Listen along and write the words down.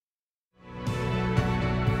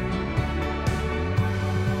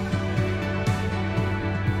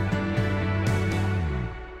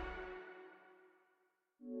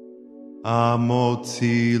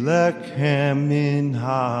Amotzi lechem min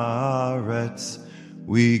haaretz.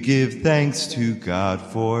 We give thanks to God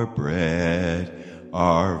for bread.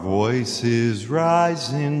 Our voices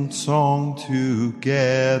rise in song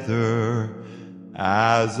together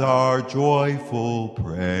as our joyful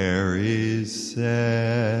prayer is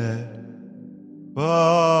said.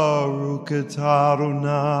 Baruch atah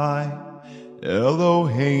Adonai,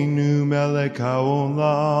 Eloheinu melech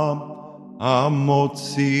haolam,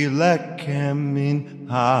 Amotzi lechem min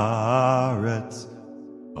haaretz.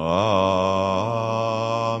 Amen.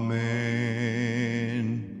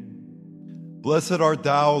 Blessed art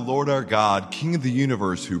thou, Lord our God, King of the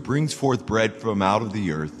universe, who brings forth bread from out of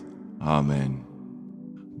the earth. Amen.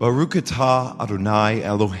 Baruch atah Adonai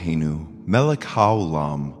Eloheinu, melech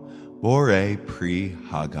haolam, borei pri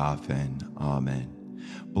hagafen. Amen.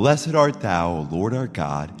 Blessed art thou, Lord our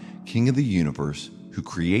God, King of the universe, who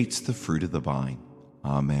creates the fruit of the vine.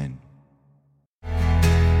 Amen.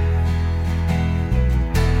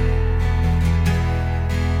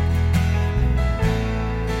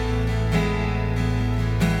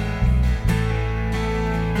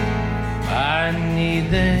 I need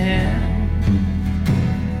the hem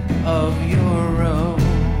of your robe.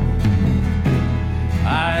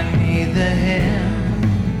 I need the hem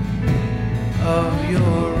of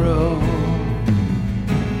your robe.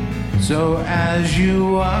 So as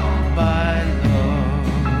you walk by, Lord,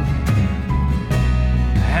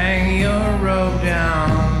 hang your robe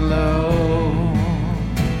down low.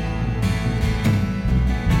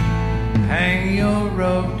 Hang your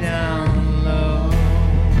robe down low.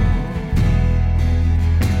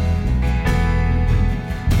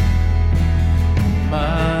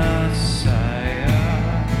 Messiah,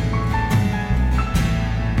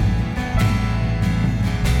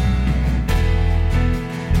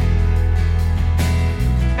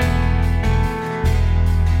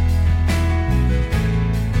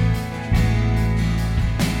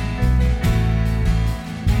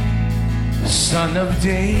 Son of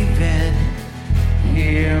David,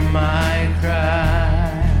 hear my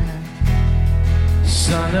cry.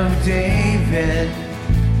 Son of David,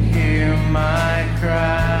 hear my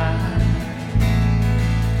cry.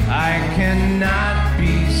 I cannot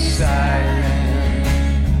be silent.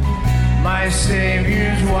 My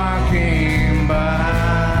Savior's walking by.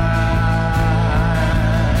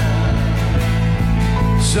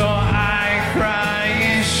 So I cry,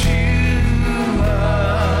 Yeshua,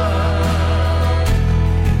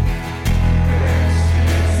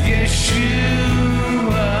 Yeshua,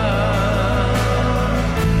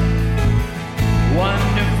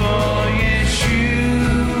 wonderful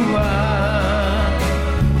Yeshua,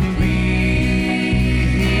 be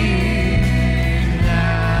here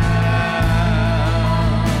now,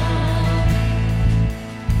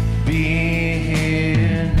 be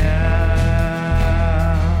here now,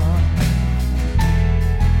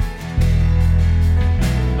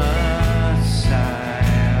 Messiah.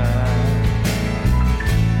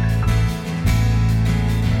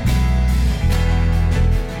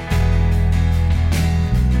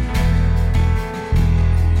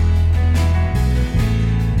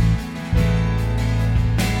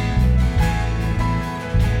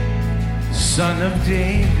 Son of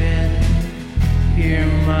David, hear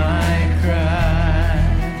my cry.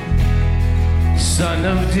 Son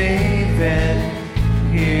of David,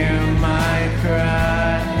 hear my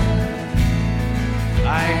cry.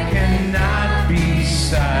 I cannot be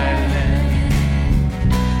silent.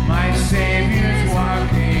 My Savior's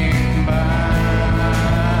walking by.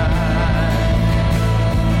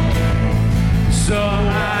 So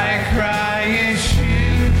I cry,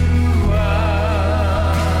 Yeshua,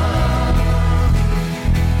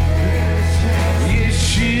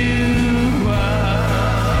 Yeshua,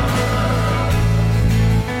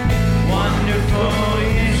 wonderful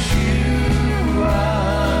Yeshua.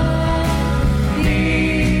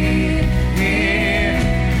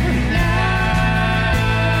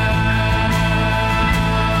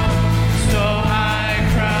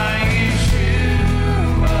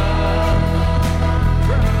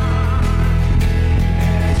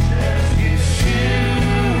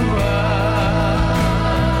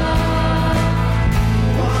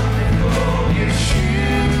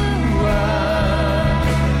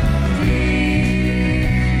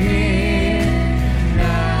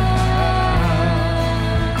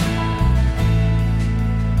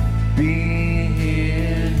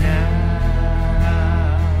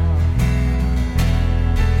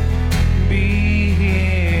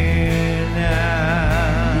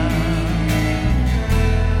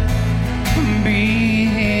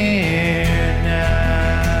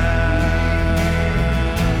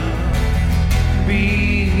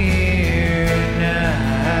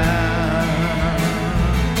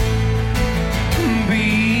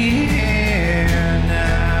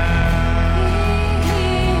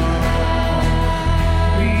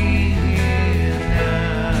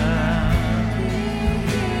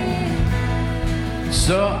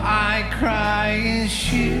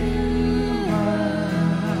 Yeshua,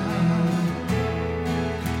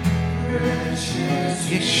 precious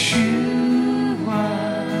Yeshua,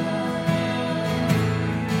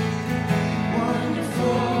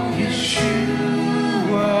 wonderful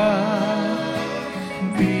Yeshua,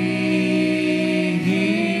 be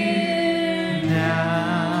here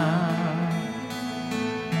now,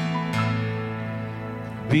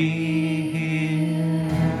 be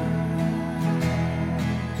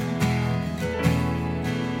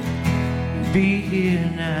be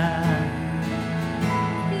here now.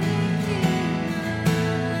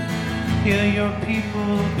 Hear your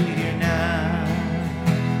people, be here now.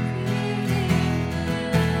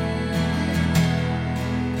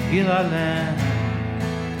 Heal our land.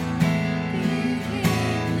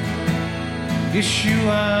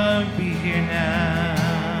 Yeshua, be here now.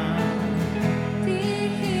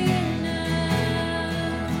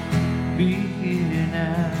 Be here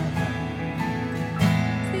now.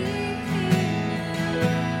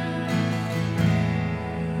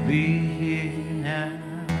 Be here now.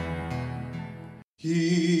 Hi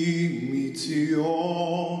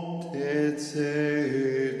mitzion tetze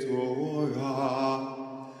Torah,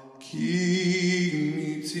 Ki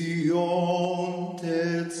mitzion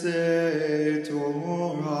tetze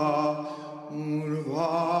Torah,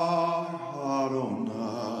 Urvar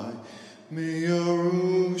Adonai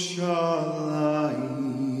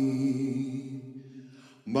meYerushalayim,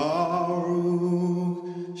 Baruch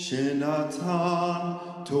Shenatan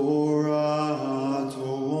Torah,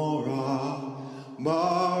 Torah,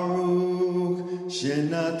 Baruch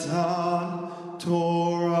Shenatan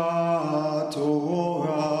Torah,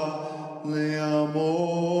 Torah, Le'amo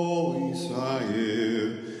Yisrael,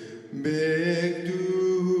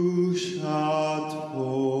 Be'kedushato.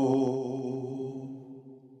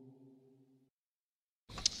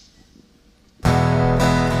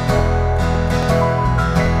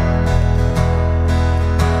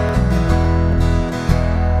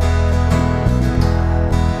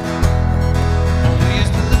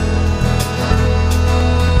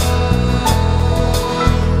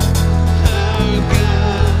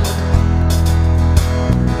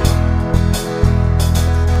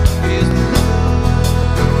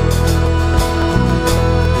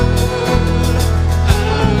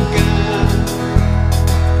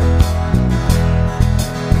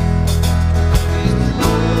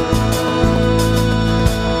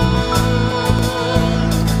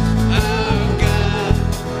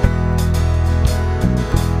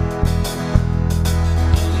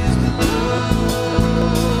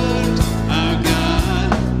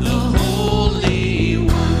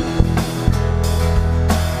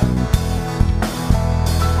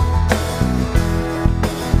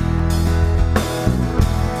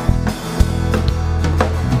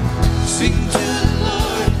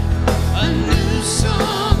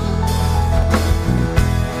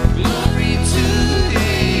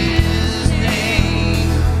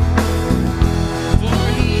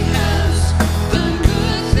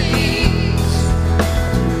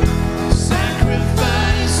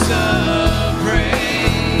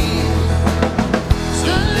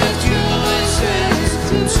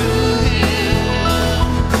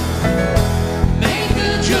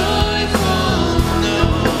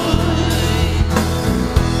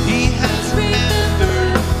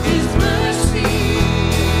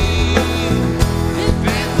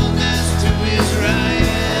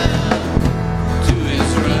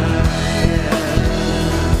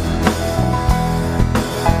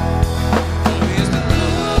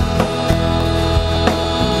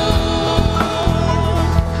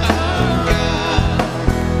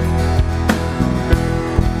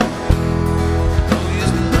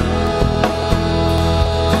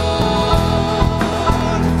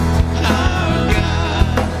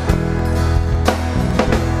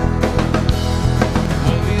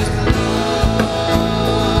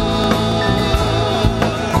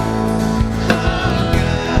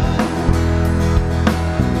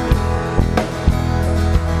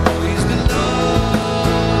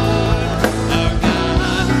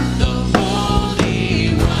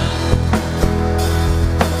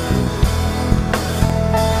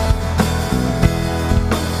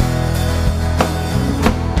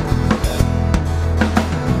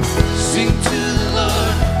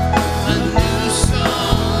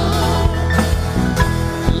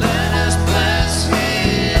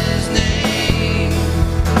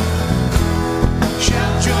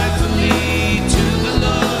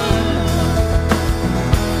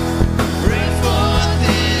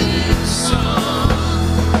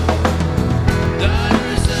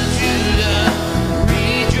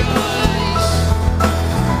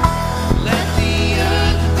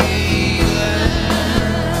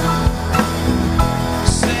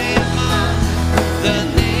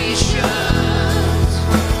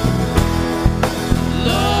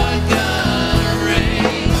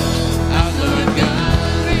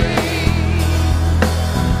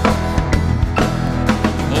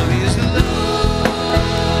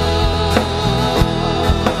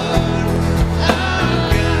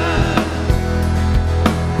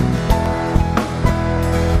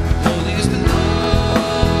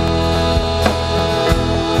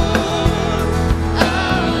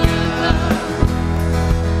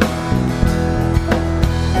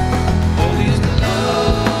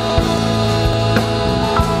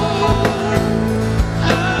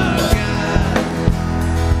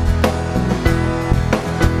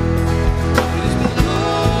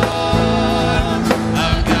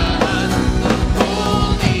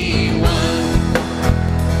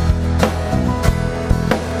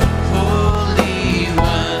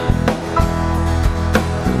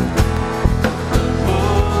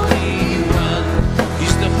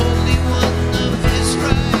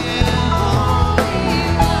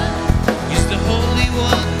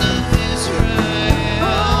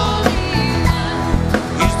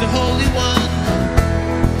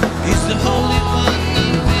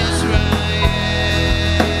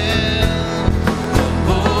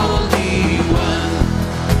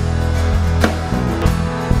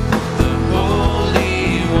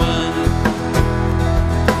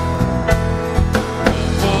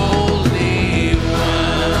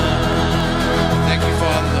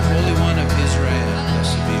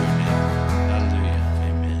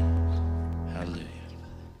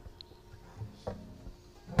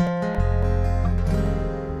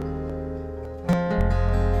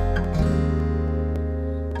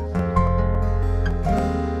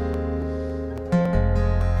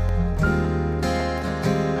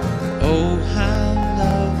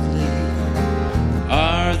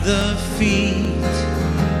 the feet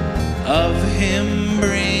of him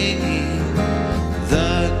bringing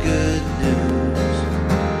the good news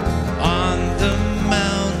on the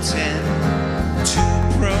mountain to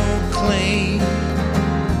proclaim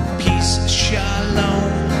peace,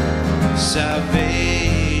 shalom,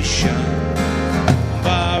 salvation.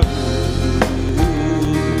 Baruch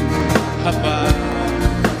haba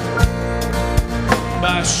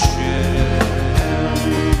Bashem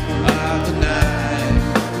Adonai.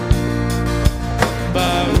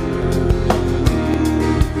 Baruch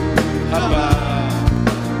haba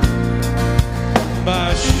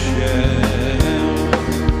Bashem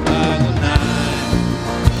Adonai.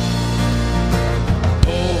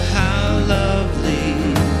 Oh, how lovely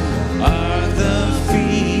are the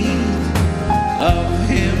feet of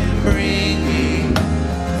him bringing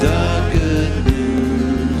the good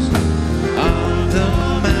news on the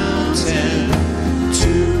mountain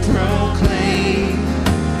to proclaim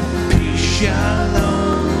peace,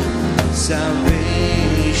 shalom,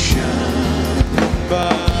 salvation.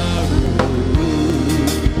 Baruch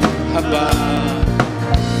haba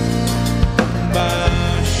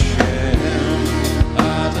Bashem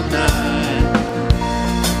Adonai.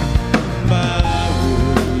 Baruch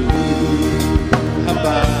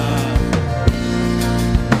haba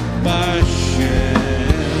Bashem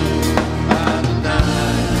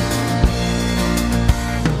Adonai.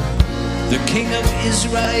 The King of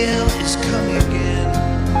Israel is coming again.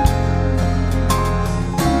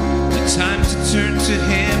 The time to turn to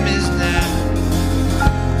him is now.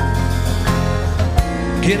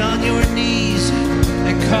 Get on your knees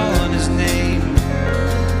and call on his name,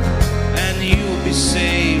 and you will be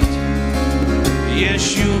saved.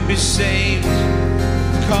 Yes, you will be saved.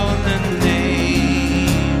 Call on the name.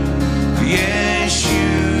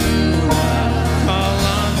 Yeshua. Call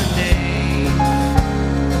on the name.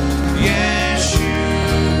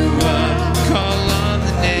 Yeshua. Call on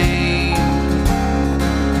the name.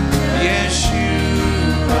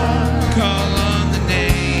 Yeshua. Call on the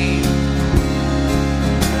name.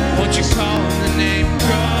 Won't you call on the name?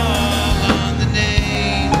 Call on the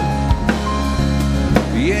name.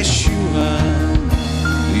 Yeshua.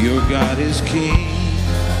 Your God is King.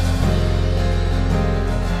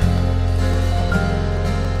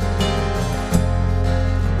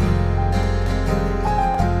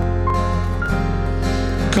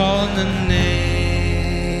 Call on the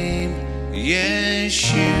name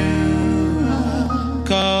Yeshua.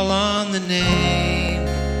 Call on the name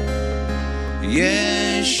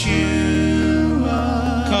Yeshua.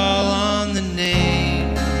 Call on the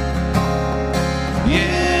name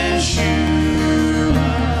Yeshua.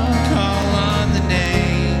 Call on the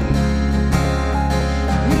name.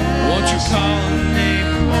 Won't you call on the name?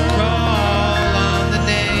 Call on the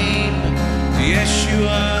name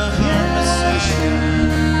Yeshua, our Messiah.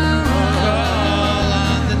 Call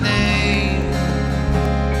on the name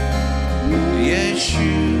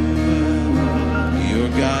Yeshua. Your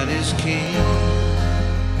God is King.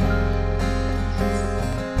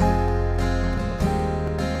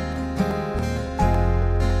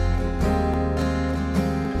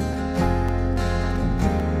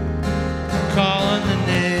 Call on the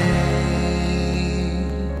name.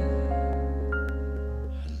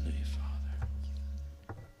 Hallelujah, Father.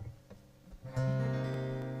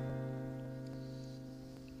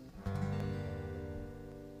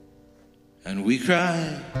 And we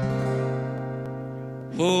cry,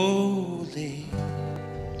 holy.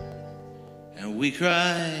 And we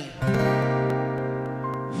cry,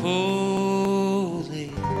 holy.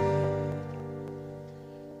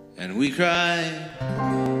 And we cry,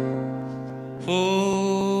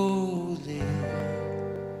 holy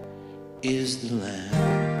is the Lamb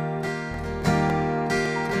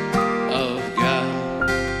of God.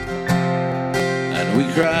 And we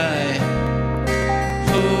cry,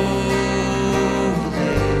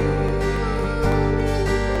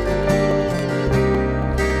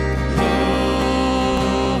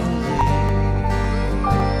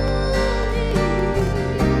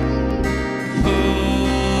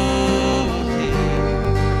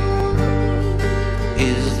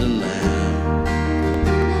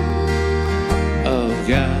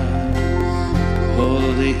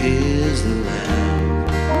 holy is the Lamb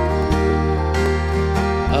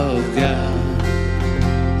of God.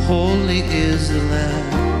 Holy is the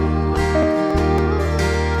Lamb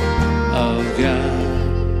of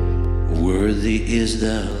God. Worthy is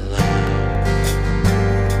the Lamb.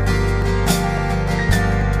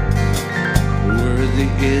 Worthy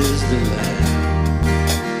is the Lamb.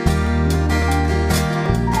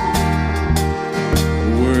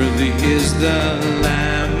 Worthy is the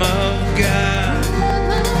Lamb of God.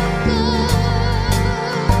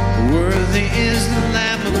 Worthy is the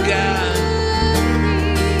Lamb of God.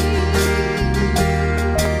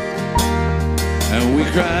 And we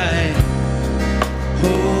cry,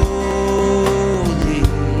 holy,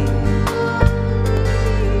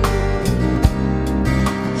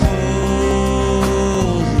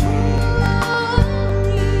 holy,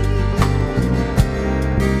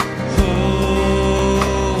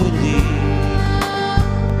 holy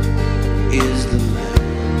is the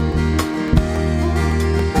Lamb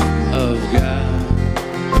of God.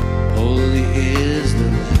 Holy is the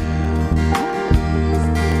Lamb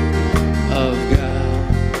of God.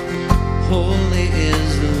 Holy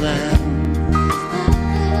is the Lamb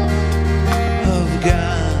of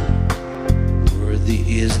God. Worthy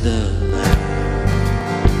is the Lamb.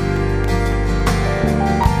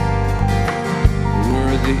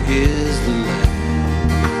 Worthy is the Lamb.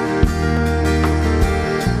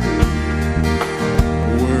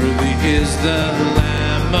 Worthy is the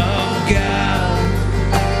Lamb of God.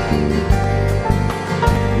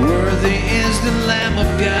 Worthy is the Lamb of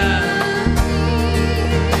God.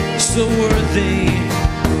 So worthy,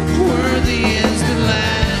 worthy is the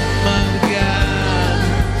Lamb of God.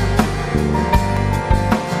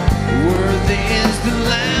 Worthy is the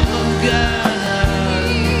Lamb of God.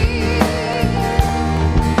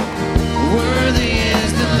 Worthy is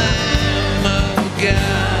the Lamb of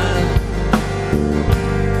God.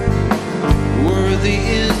 Worthy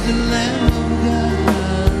is the Lamb of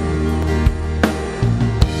God.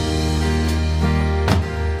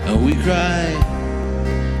 And we cry,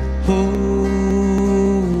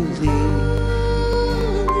 holy,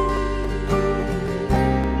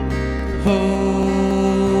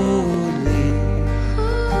 holy,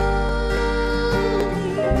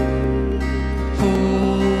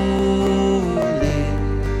 holy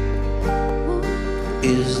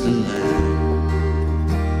is the Lamb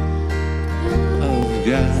of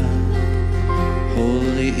God.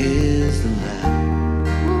 Holy is the Lamb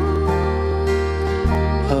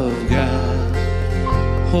of God.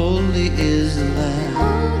 Holy is the Lamb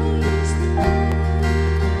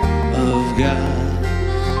of God.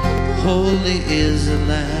 Holy is the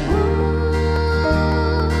Lamb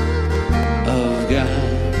of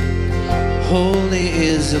God. Holy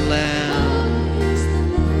is the Lamb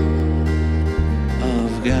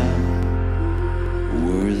of God.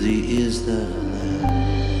 Worthy is the Lamb.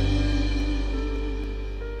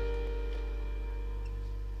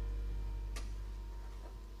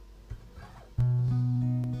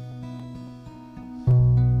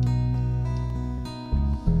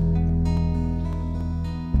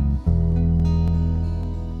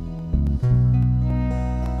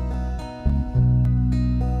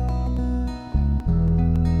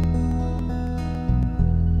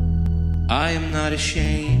 I am not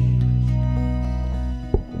ashamed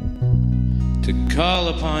to call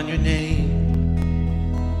upon your name.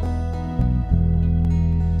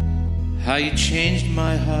 How you changed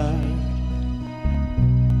my heart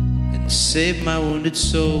and saved my wounded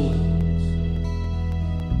soul.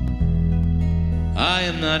 I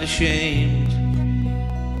am not ashamed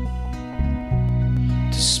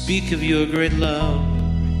to speak of your great love.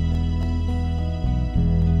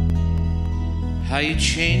 How you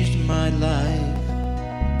changed my life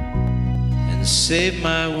and saved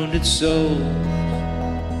my wounded soul.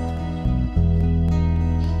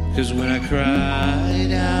 'Cause when I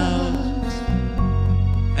cried out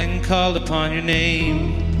and called upon your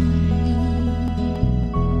name,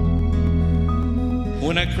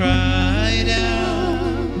 when I cried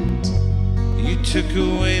out, you took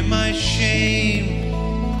away my shame.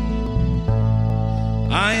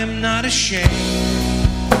 I am not ashamed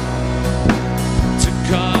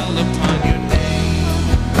call upon your name.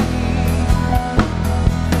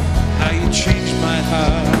 How you changed my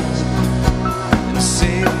heart and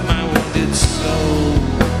saved my wounded soul.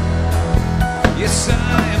 Yes,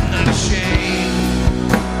 I am not ashamed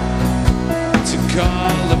to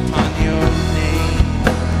call upon your name,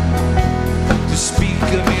 to speak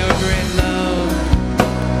of your great love,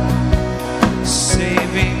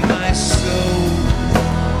 saving my soul.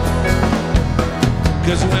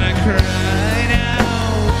 'Cause when I cried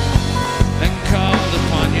out and called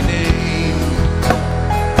upon your name,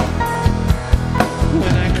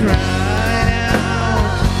 when I cried out,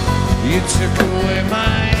 you took away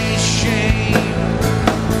my shame.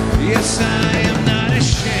 Yes, I am not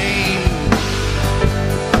ashamed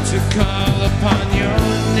to call upon your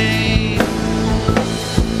name.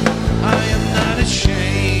 I am not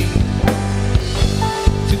ashamed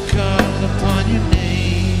to call upon your name.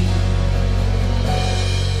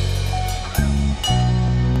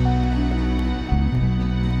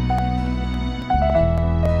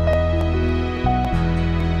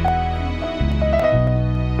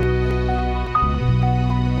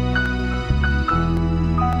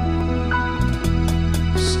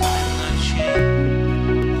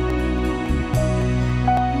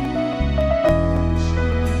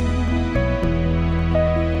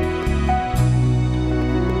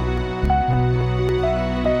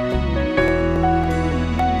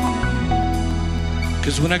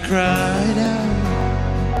 'Cause when I cried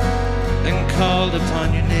out and called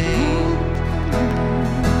upon your name,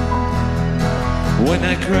 when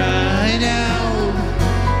I cried out,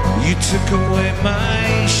 you took away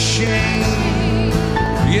my shame.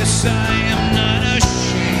 Yes, I am not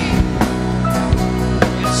ashamed.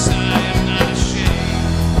 Yes, I am not ashamed.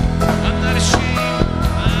 I'm not ashamed.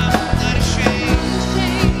 I'm not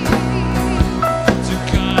ashamed to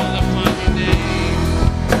call upon your name.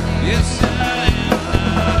 Yes, I am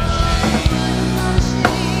not ashamed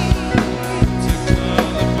to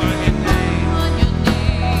call upon your name.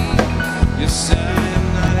 Yes, I am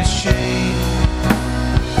not ashamed.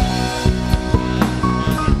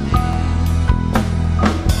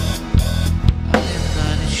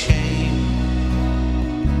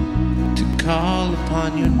 Call upon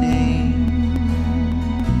your name.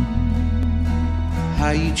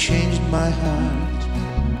 How you changed my heart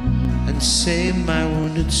and saved my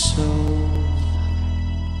wounded soul.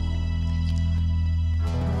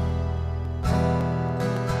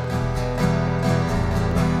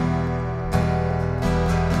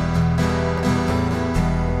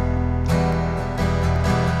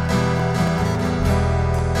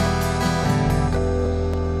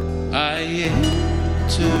 I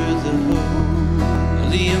enter the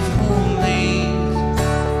Holy of Holies.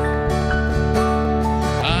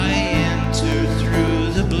 I enter through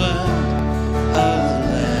the blood of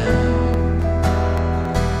the Lamb.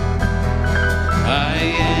 I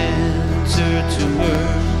enter to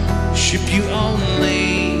worship you only.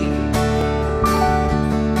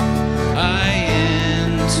 I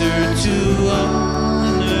enter to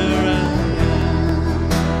honor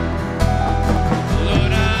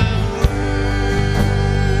Lord, I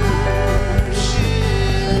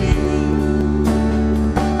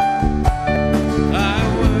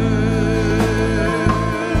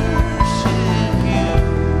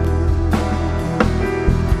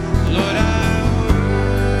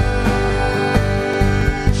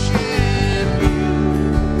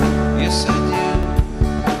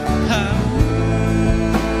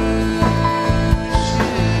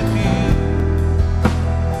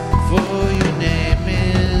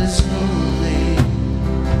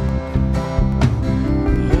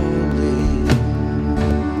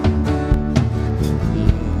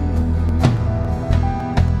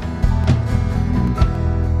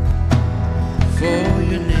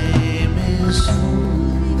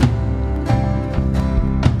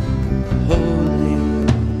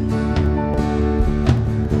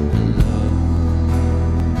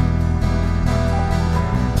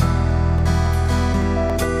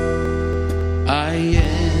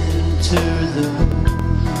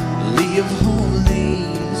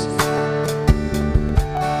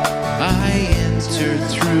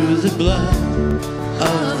through the blood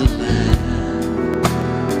of the Lamb.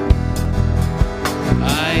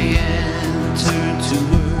 I enter to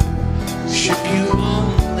worship you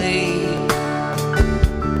only.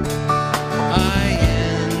 I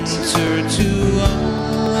enter to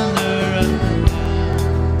honor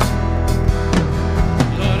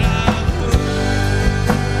Lord, I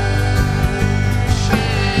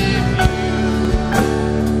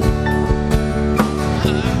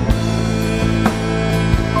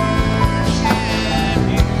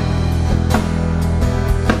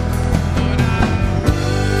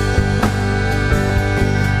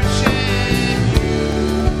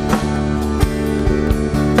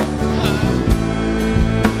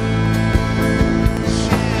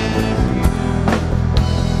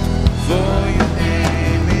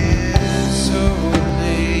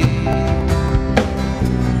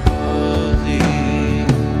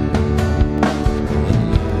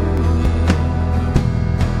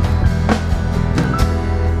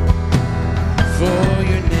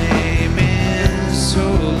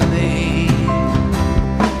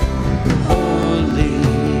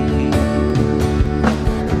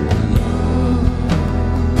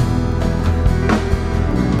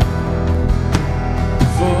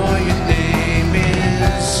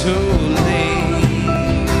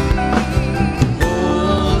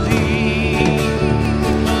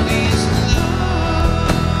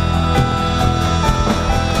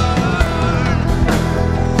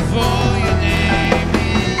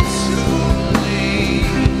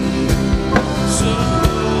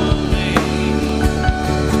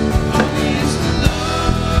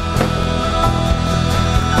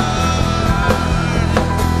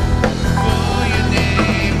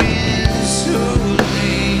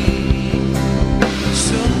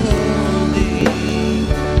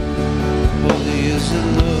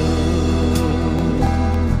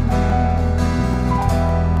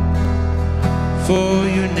for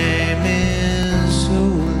your name is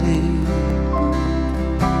holy.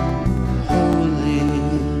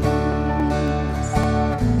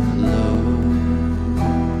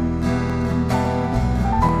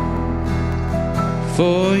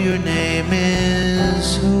 for your name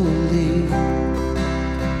is holy,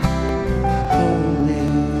 holy,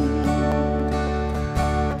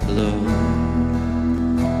 Lord.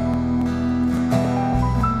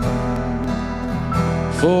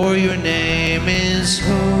 For your name is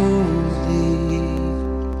holy,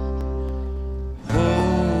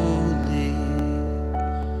 holy,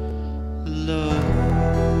 Lord.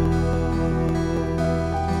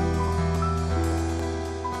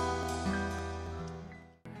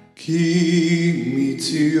 Ki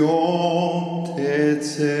mitzion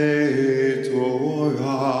tetze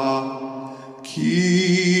Torah,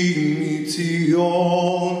 ki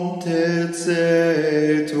mitzion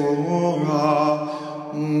tetze Torah,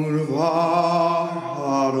 Urvar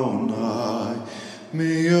Adonai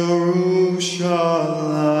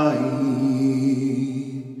miYerushalayim.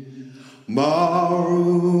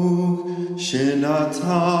 Baruch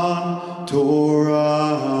Shenatan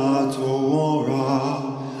Torah Torah,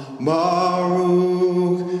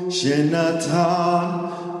 Baruch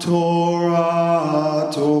Shenatan Torah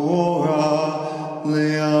Torah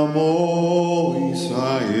le'amo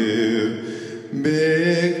Yisrael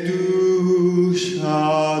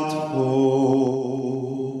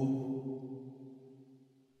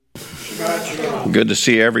b'kedushato. Good to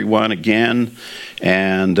see everyone again.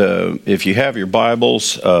 And if you have your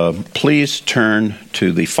Bibles, please turn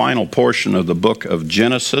to the final portion of the book of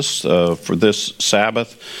Genesis for this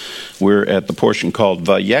Sabbath. We're at the portion called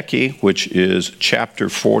Vayeki, which is chapter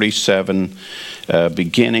 47,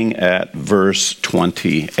 beginning at verse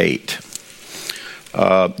 28.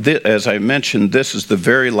 As I mentioned, this is the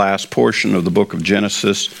very last portion of the book of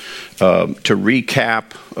Genesis. To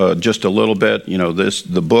recap just a little bit,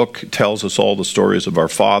 the book tells us all the stories of our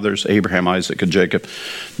fathers, Abraham, Isaac, and Jacob.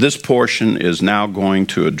 This portion is now going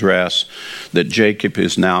to address that Jacob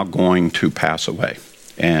is now going to pass away.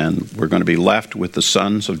 And we're going to be left with the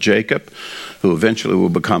sons of Jacob, who eventually will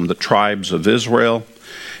become the tribes of Israel.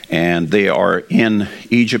 And they are in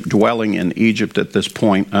Egypt, dwelling in Egypt at this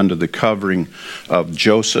point under the covering of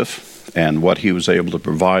Joseph and what he was able to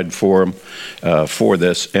provide for them for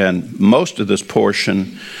this. And most of this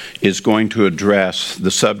portion is going to address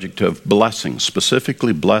the subject of blessings,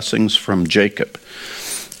 specifically blessings from Jacob.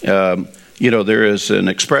 There is an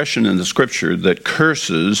expression in the scripture that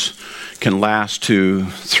curses can last to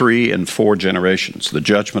 3 and 4 generations. The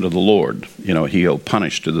judgment of the Lord, he'll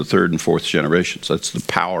punish to the 3rd and 4th generations. That's the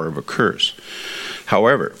power of a curse.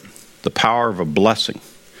 However, the power of a blessing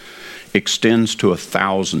extends to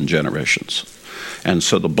 1,000 generations. And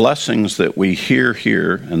so the blessings that we hear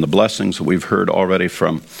here and the blessings that we've heard already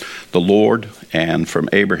from the Lord and from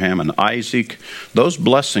Abraham and Isaac, those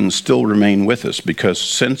blessings still remain with us, because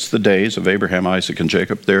since the days of Abraham, Isaac, and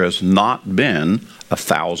Jacob, there has not been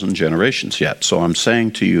 1,000 generations yet. So I'm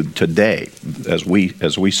saying to you today, as we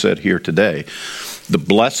sit here today, the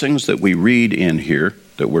blessings that we read in here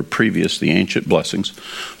that were previous, the ancient blessings,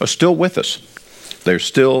 are still with us. They're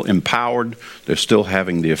still empowered. They're still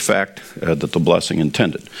having the effect that the blessing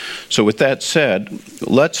intended. So with that said,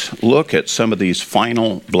 let's look at some of these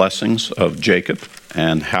final blessings of Jacob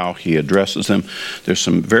and how he addresses them. There's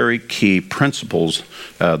some very key principles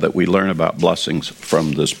that we learn about blessings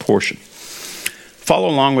from this portion. Follow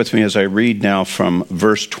along with me as I read now from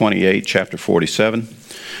verse 28, chapter 47.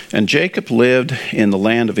 And Jacob lived in the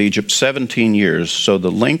land of Egypt 17 years, so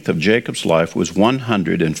the length of Jacob's life was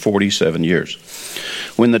 147 years.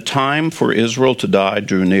 When the time for Israel to die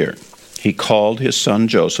drew near, he called his son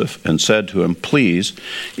Joseph and said to him, "Please,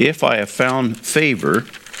 if I have found favor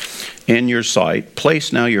in your sight,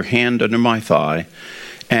 place now your hand under my thigh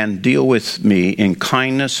and deal with me in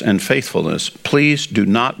kindness and faithfulness. Please do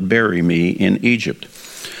not bury me in Egypt.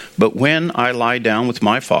 But when I lie down with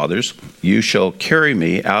my fathers, you shall carry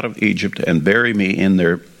me out of Egypt and bury me in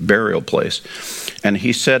their burial place." And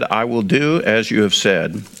he said, "I will do as you have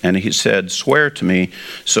said." And he said, "Swear to me."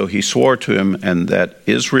 So he swore to him, and that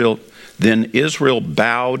Israel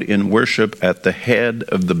bowed in worship at the head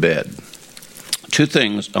of the bed. Two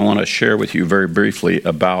things I want to share with you very briefly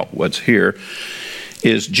about what's here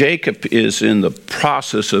is Jacob is in the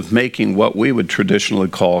process of making what we would traditionally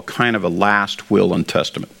call kind of a last will and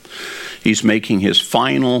testament. He's making his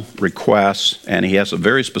final request, and he has a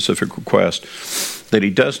very specific request that he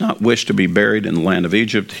does not wish to be buried in the land of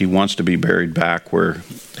Egypt. He wants to be buried back where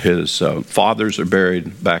his fathers are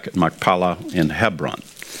buried, back at Machpelah in Hebron.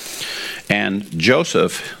 And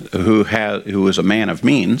Joseph, who is a man of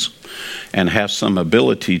means and has some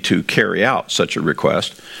ability to carry out such a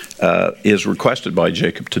request, is requested by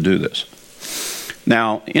Jacob to do this.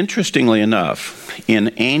 Now, interestingly enough,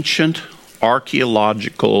 in ancient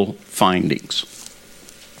archaeological findings,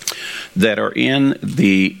 that are in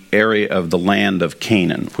the area of the land of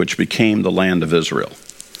Canaan, which became the land of Israel.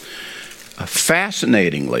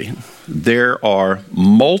 Fascinatingly, there are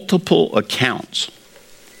multiple accounts,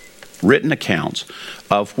 written accounts,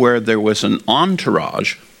 of where there was an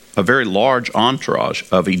entourage, a very large entourage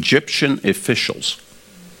of Egyptian officials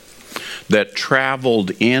that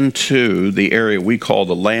traveled into the area we call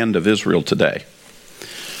the land of Israel today.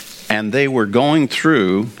 And they were going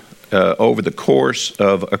through, over the course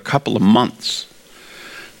of a couple of months,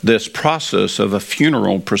 this process of a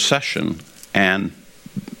funeral procession and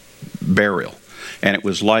burial. And it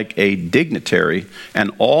was like a dignitary,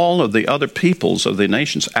 and all of the other peoples of the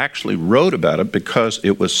nations actually wrote about it because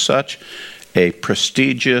it was such a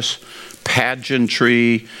prestigious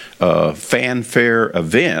pageantry, fanfare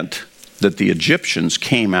event that the Egyptians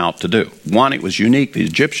came out to do. One, it was unique. The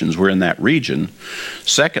Egyptians were in that region.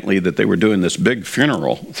 Secondly, that they were doing this big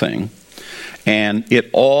funeral thing. And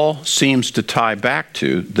it all seems to tie back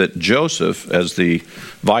to that Joseph, as the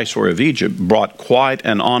viceroy of Egypt, brought quite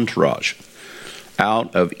an entourage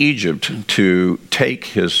out of Egypt to take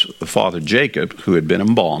his father Jacob, who had been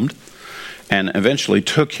embalmed, and eventually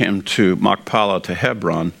took him to Machpelah, to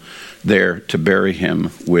Hebron, there to bury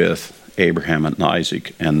him with Abraham and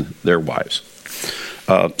Isaac and their wives.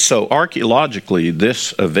 So archaeologically,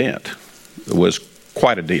 this event was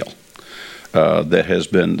quite a deal.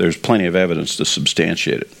 There's plenty of evidence to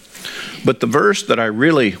substantiate it. But the verse that I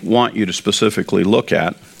really want you to specifically look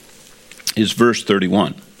at is verse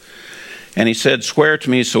 31. And he said, "Swear to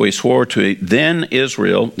me." So he swore to it. Then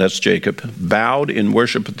Israel, that's Jacob, bowed in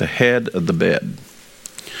worship at the head of the bed.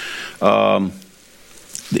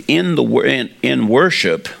 In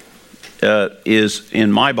worship is,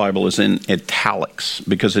 in my Bible, is in italics,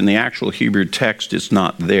 because in the actual Hebrew text it's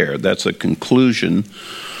not there. That's a conclusion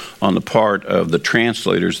on the part of the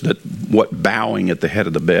translators that what bowing at the head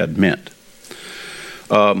of the bed meant.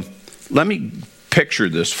 Let me picture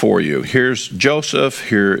this for you. Here's Joseph.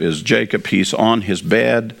 Here is Jacob. He's on his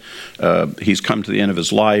bed. He's come to the end of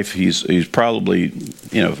his life. He's probably,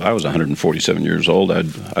 if I was 147 years old,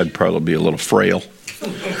 I'd probably be a little frail.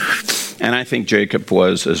 And I think Jacob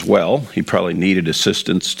was as well. He probably needed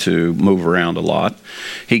assistance to move around a lot.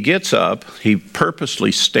 He gets up. He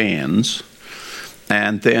purposely stands.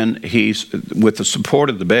 And then he's, with the support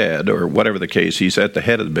of the bed, or whatever the case, he's at the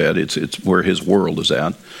head of the bed. It's where his world is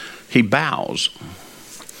at. He bows.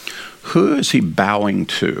 Who is he bowing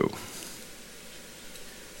to?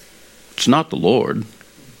 It's not the Lord.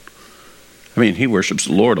 I mean, he worships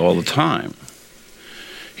the Lord all the time.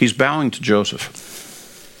 He's bowing to Joseph.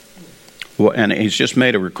 Well, and he's just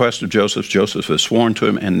made a request of Joseph. Joseph has sworn to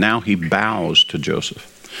him, and now he bows to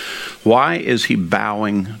Joseph. Why is he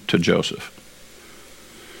bowing to Joseph?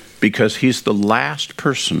 Because he's the last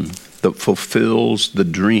person that fulfills the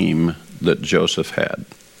dream that Joseph had.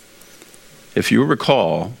 If you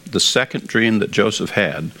recall, the second dream that Joseph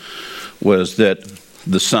had was that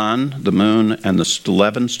the sun, the moon, and the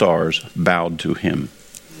 11 stars bowed to him.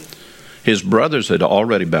 His brothers had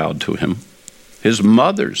already bowed to him. His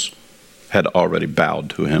mothers had already bowed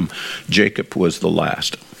to him. Jacob was the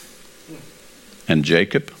last. And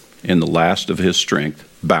Jacob, in the last of his strength,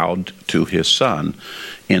 bowed to his son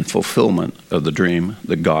in fulfillment of the dream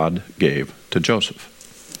that God gave to Joseph.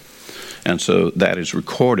 And so that is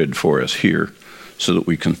recorded for us here so that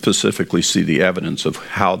we can specifically see the evidence of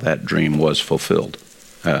how that dream was fulfilled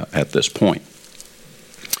at this point.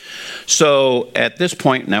 So at this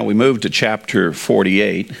point, now we move to chapter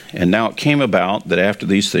 48, and now it came about that after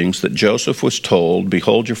these things that Joseph was told,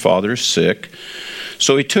 "Behold, your father is sick."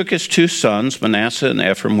 So he took his 2 sons, Manasseh and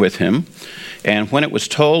Ephraim, with him. And when it was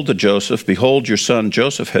told to Joseph, "Behold, your son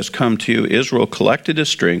Joseph has come to you," Israel collected his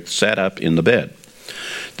strength, sat up in the bed.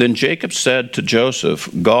 Then Jacob said to Joseph,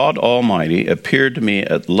 "God Almighty appeared to me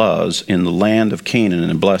at Luz in the land of Canaan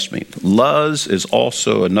and blessed me." Luz is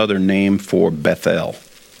also another name for Bethel.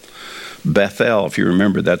 Bethel, if you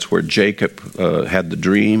remember, that's where Jacob had the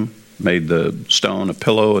dream, made the stone a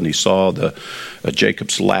pillow, and he saw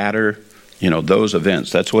Jacob's ladder. Those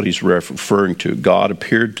events. That's what he's referring to. God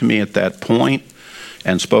appeared to me at that point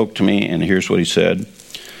and spoke to me, and here's what he said.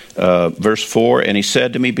 Verse 4, "And he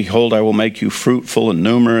said to me, Behold, I will make you fruitful and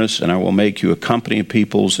numerous, and I will make you a company of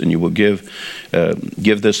peoples, and you will give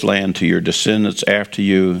this land to your descendants after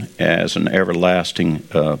you as an everlasting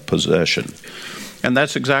possession." And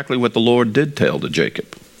that's exactly what the Lord did tell to Jacob.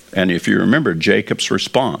 And if you remember Jacob's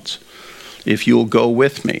response, "If you'll go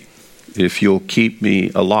with me, if you'll keep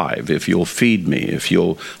me alive, if you'll feed me,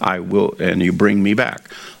 I will, and you bring me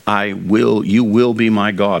back, you will be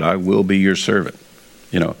my God, I will be your servant."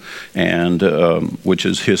 and which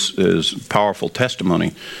is his powerful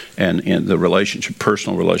testimony and in the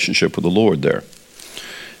personal relationship with the Lord there.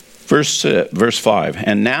 Verse 5,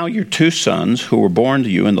 and now your 2 sons who were born to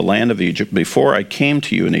you in the land of Egypt before I came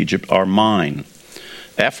to you in Egypt are mine.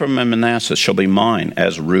 Ephraim and Manasseh shall be mine,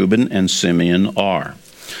 as Reuben and Simeon are.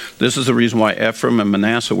 This is the reason why Ephraim and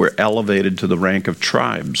Manasseh were elevated to the rank of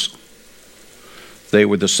tribes. They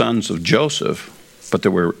were the sons of Joseph, but they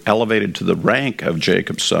were elevated to the rank of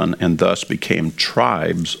Jacob's son and thus became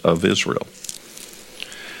tribes of Israel.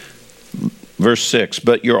 Verse 6,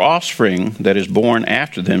 but your offspring that is born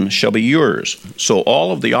after them shall be yours. So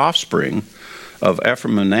all of the offspring of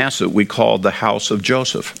Ephraim and Manasseh we call the house of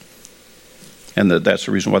Joseph. And that's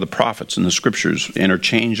the reason why the prophets in the scriptures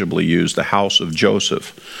interchangeably use the house of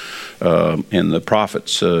Joseph in the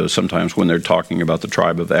prophets sometimes when they're talking about the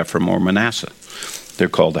tribe of Ephraim or Manasseh. They're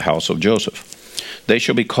called the house of Joseph. They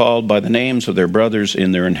shall be called by the names of their brothers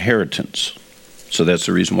in their inheritance. So that's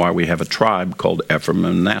the reason why we have a tribe called Ephraim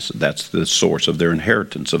and Manasseh. That's the source of their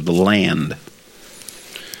inheritance, of the land.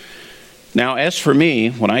 Now, as for me,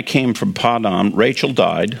 when I came from Paddan, Rachel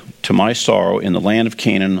died, to my sorrow, in the land of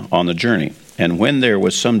Canaan on the journey. And when there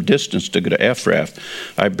was some distance to go to Ephrath,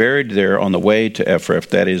 I buried there on the way to Ephrath,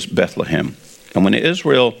 that is Bethlehem. And when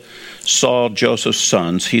Israel saw Joseph's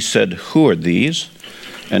sons, he said, who are these?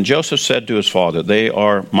 And Joseph said to his father, they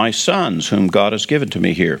are my sons, whom God has given to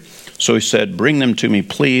me here. So he said, bring them to me,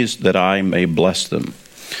 please, that I may bless them.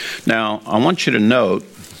 Now, I want you to note,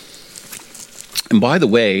 and by the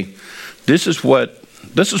way, this is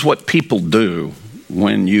what people do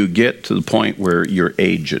when you get to the point where you're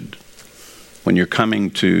aged, when you're coming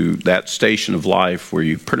to that station of life where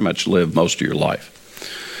you pretty much live most of your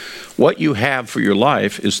life. What you have for your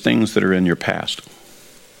life is things that are in your past.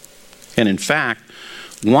 And in fact,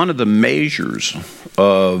 one of the measures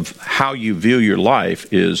of how you view your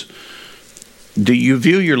life is, do you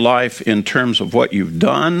view your life in terms of what you've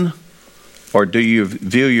done, or do you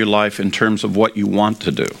view your life in terms of what you want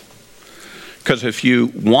to do? Because if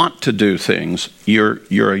you want to do things, you're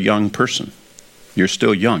a young person. You're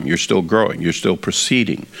still young, you're still growing, you're still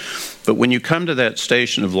proceeding. But when you come to that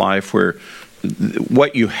station of life where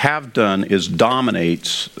what you have done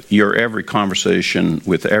dominates your every conversation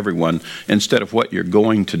with everyone instead of what you're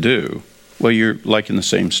going to do, well, you're like in the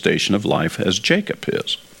same station of life as Jacob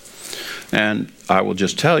is. And I will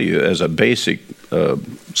just tell you, as a basic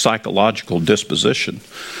psychological disposition,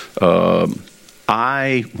 when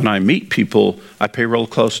I meet people, I pay real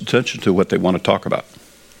close attention to what they want to talk about.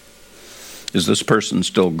 Is this person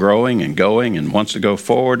still growing and going and wants to go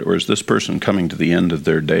forward, or is this person coming to the end of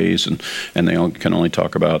their days and they can only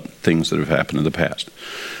talk about things that have happened in the past?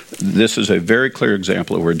 This is a very clear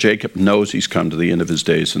example of where Jacob knows he's come to the end of his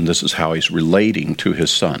days, and this is how he's relating to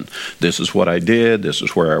his son. This is what I did, this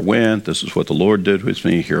is where I went, this is what the Lord did with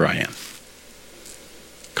me, here I am.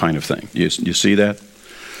 Kind of thing. You see that?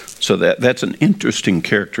 So that's an interesting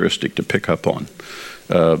characteristic to pick up on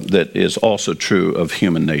that is also true of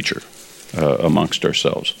human nature. Amongst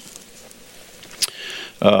ourselves.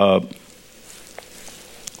 Let's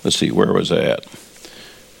see, where was I at?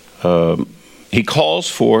 He calls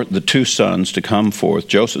for the 2 sons to come forth.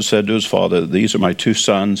 Joseph said to his father, these are my 2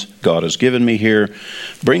 sons God has given me here.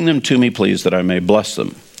 Bring them to me, please, that I may bless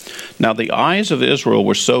them. Now the eyes of Israel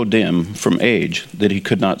were so dim from age that he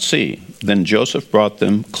could not see. Then Joseph brought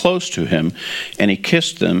them close to him, and he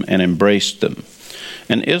kissed them and embraced them.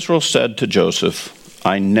 And Israel said to Joseph,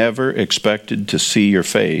 I never expected to see your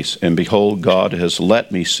face, and behold, God has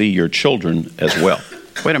let me see your children as well.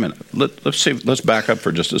 Wait a minute. Let's back up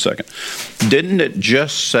for just a second. Didn't it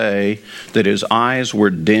just say that his eyes were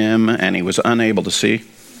dim and he was unable to see?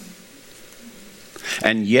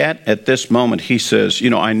 And yet, at this moment, he says,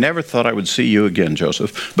 I never thought I would see you again,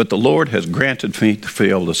 Joseph, but the Lord has granted me to be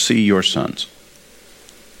able to see your sons.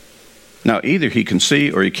 Now, either he can see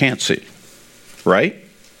or he can't see, right?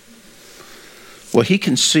 Well, he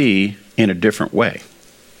can see in a different way.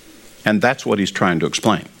 And that's what he's trying to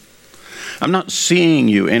explain. I'm not seeing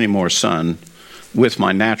you anymore, son, with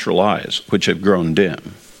my natural eyes, which have grown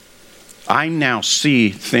dim. I now see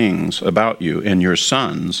things about you and your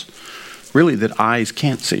sons, really, that eyes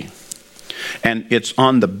can't see. And it's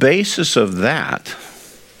on the basis of that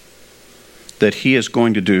he is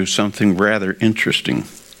going to do something rather interesting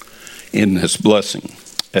in this blessing.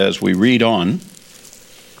 As we read on,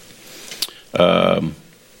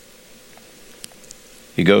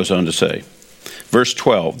 he goes on to say, Verse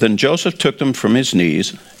 12, then Joseph took them from his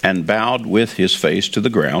knees and bowed with his face to the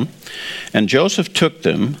ground. And Joseph took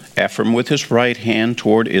them, Ephraim with his right hand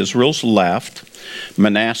toward Israel's left,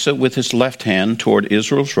 Manasseh with his left hand toward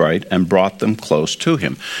Israel's right, and brought them close to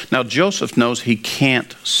him. Now Joseph knows he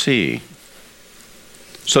can't see.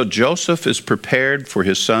 So Joseph is prepared for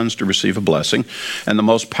his sons to receive a blessing, and the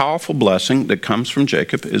most powerful blessing that comes from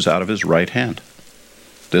Jacob is out of his right hand.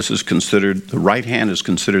 The right hand is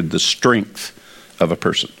considered the strength of a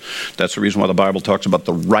person. That's the reason why the Bible talks about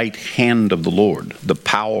the right hand of the Lord. The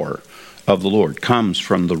power of the Lord comes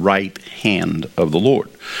from the right hand of the Lord.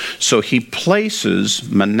 So he places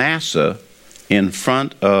Manasseh in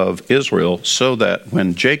front of Israel so that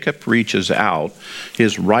when Jacob reaches out,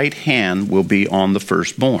 his right hand will be on the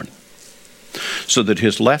firstborn, so that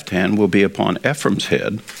his left hand will be upon Ephraim's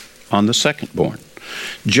head on the secondborn.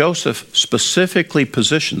 Joseph specifically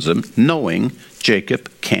positions him knowing Jacob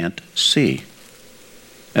can't see.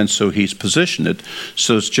 And so he's positioned it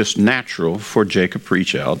so it's just natural for Jacob to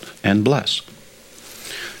reach out and bless.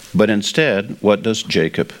 But instead, what does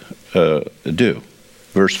Jacob do?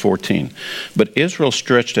 Verse 14, but Israel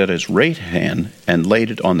stretched out his right hand and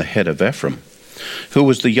laid it on the head of Ephraim, who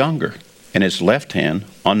was the younger, and his left hand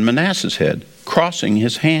on Manasseh's head, crossing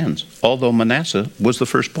his hands, although Manasseh was the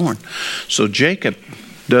firstborn. So Jacob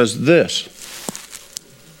does this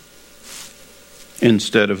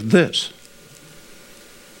instead of this.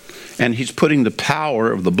 And he's putting the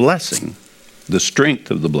power of the blessing, the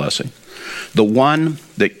strength of the blessing, the one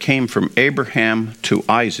that came from Abraham to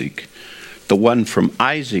Isaac, the one from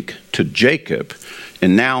Isaac to Jacob,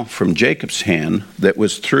 and now from Jacob's hand that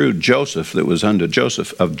was through Joseph, that was unto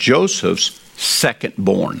Joseph, of Joseph's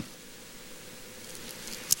secondborn.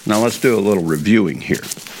 Now let's do a little reviewing here.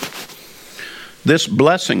 This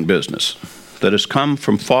blessing business that has come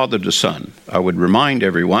from father to son, I would remind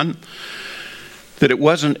everyone that it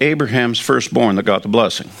wasn't Abraham's firstborn that got the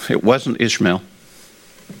blessing. It wasn't Ishmael.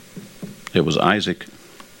 It was Isaac.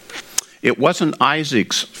 It wasn't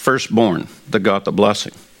Isaac's firstborn that got the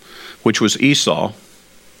blessing, which was Esau.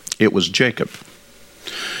 It was Jacob.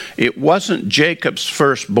 It wasn't Jacob's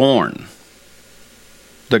firstborn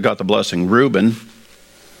that got the blessing, Reuben.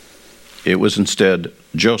 It was instead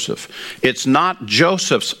Joseph. It's not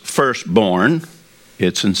Joseph's firstborn.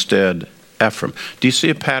 It's instead Ephraim. Do you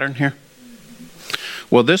see a pattern here?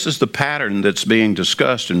 Well, this is the pattern that's being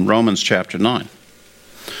discussed in Romans chapter 9.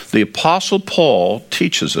 The Apostle Paul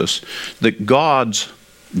teaches us that God's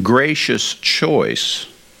gracious choice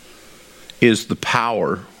is the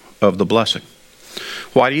power of the blessing.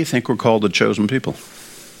 Why do you think we're called the chosen people?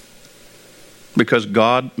 Because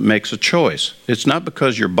God makes a choice. It's not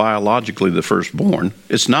because you're biologically the firstborn.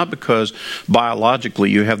 It's not because biologically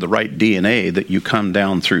you have the right DNA that you come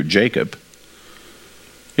down through Jacob.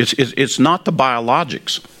 It's not the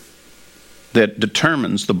biologics that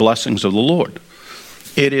determines the blessings of the Lord.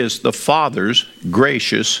 It is the Father's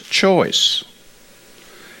gracious choice.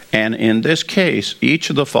 And in this case, each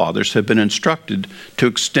of the fathers have been instructed to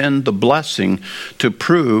extend the blessing to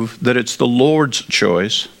prove that it's the Lord's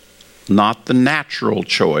choice, not the natural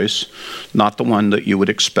choice, not the one that you would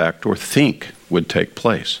expect or think would take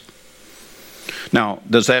place. Now,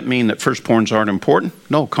 does that mean that firstborns aren't important?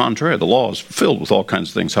 No, contrary. The law is filled with all kinds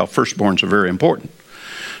of things, how firstborns are very important.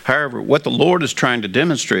 However, what the Lord is trying to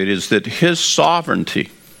demonstrate is that his sovereignty,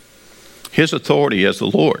 his authority as the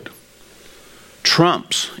Lord,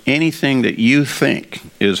 trumps anything that you think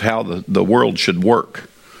is how the world should work.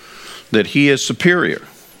 That he is superior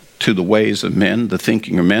to the ways of men, the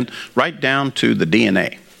thinking of men, right down to the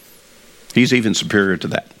DNA. He's even superior to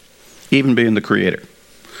that, even being the creator,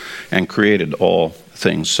 and created all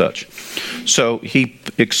things such. So he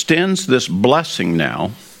extends this blessing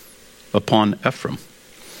now upon Ephraim.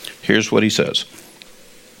 Here's what he says.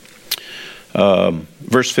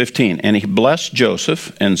 Verse 15, and he blessed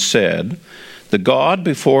Joseph and said, the God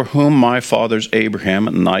before whom my fathers Abraham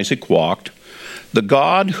and Isaac walked, the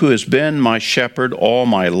God who has been my shepherd all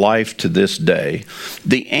my life to this day,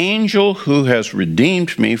 the angel who has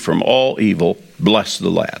redeemed me from all evil, bless the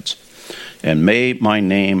lads, and may my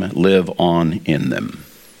name live on in them.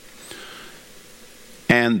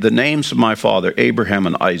 And the names of my father Abraham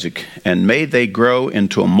and Isaac, and may they grow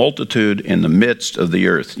into a multitude in the midst of the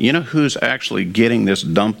earth. You know who's actually getting this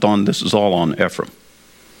dumped on? This is all on Ephraim.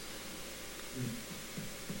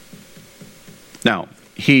 Now,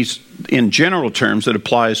 he's, in general terms, it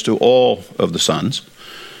applies to all of the sons,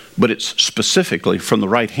 but it's specifically from the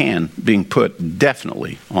right hand being put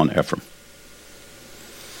definitely on Ephraim.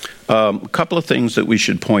 A couple of things that we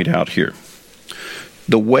should point out here.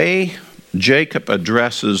 The way Jacob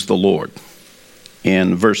addresses the Lord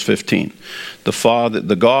in verse 15.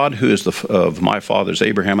 The God who is of my fathers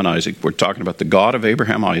Abraham and Isaac. We're talking about the God of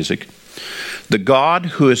Abraham, Isaac. The God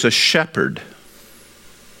who is a shepherd,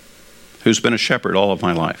 who's been a shepherd all of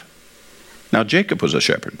my life. Now Jacob was a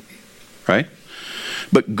shepherd, right?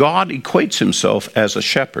 But God equates himself as a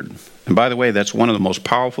shepherd. And by the way, that's one of the most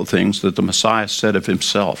powerful things that the Messiah said of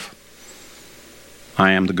himself.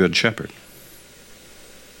 I am the good shepherd.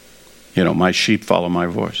 You know, my sheep follow my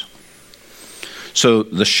voice. So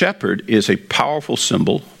the shepherd is a powerful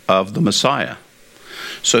symbol of the Messiah.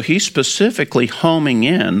 So he's specifically homing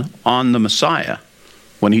in on the Messiah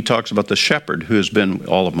when he talks about the shepherd who has been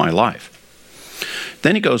all of my life.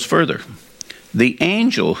 Then he goes further. The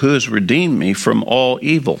angel who has redeemed me from all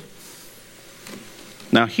evil.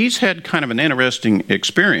 Now, he's had kind of an interesting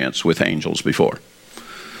experience with angels before.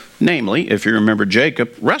 Namely, if you remember,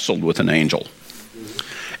 Jacob wrestled with an angel.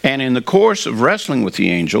 And in the course of wrestling with the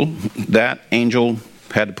angel, that angel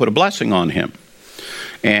had to put a blessing on him.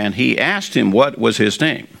 And he asked him what was his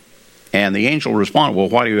name. And the angel responded, well,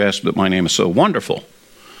 why do you ask that my name is so wonderful?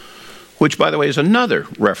 Which, by the way, is another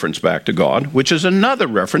reference back to God, which is another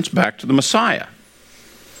reference back to the Messiah.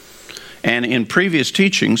 And in previous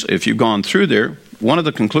teachings, if you've gone through there, one of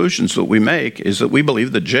the conclusions that we make is that we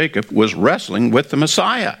believe that Jacob was wrestling with the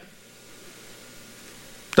Messiah.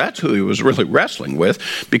 That's who he was really wrestling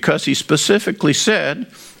with, because he specifically said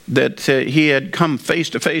that he had come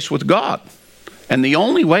face to face with God. And the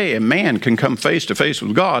only way a man can come face to face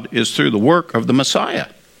with God is through the work of the Messiah.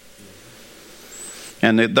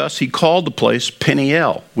 And thus he called the place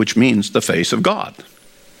Peniel, which means the face of God.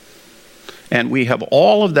 And we have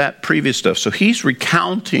all of that previous stuff. So he's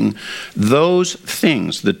recounting those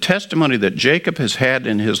things, the testimony that Jacob has had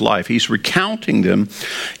in his life. He's recounting them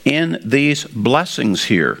in these blessings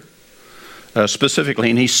here, specifically.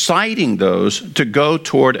 And he's citing those to go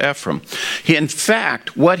toward Ephraim. In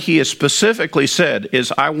fact, what he has specifically said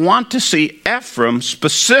is, I want to see Ephraim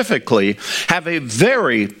specifically have a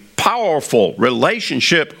very powerful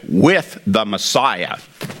relationship with the Messiah.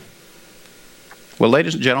 Well,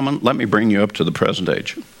 ladies and gentlemen, let me bring you up to the present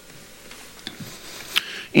age.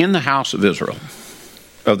 In the house of Israel,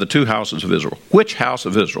 of the two houses of Israel, which house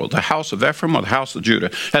of Israel, the house of Ephraim or the house of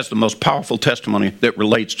Judah, has the most powerful testimony that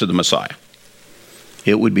relates to the Messiah?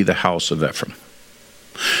 It would be the house of Ephraim.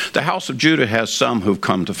 The house of Judah has some who've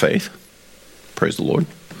come to faith. Praise the Lord.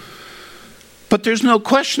 But there's no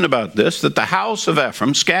question about this, that the house of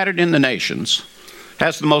Ephraim, scattered in the nations,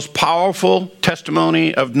 has the most powerful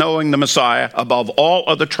testimony of knowing the Messiah above all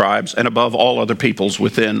other tribes and above all other peoples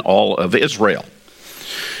within all of Israel.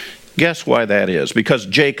 Guess why that is? Because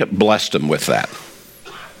Jacob blessed him with that.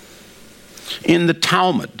 In the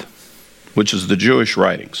Talmud, which is the Jewish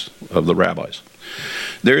writings of the rabbis,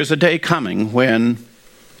 there is a day coming when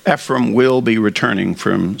Ephraim will be returning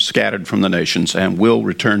scattered from the nations and will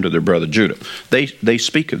return to their brother Judah. They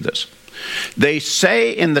speak of this. They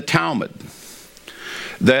say in the Talmud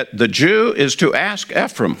that the Jew is to ask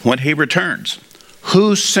Ephraim when he returns,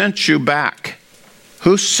 who sent you back?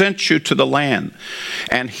 Who sent you to the land?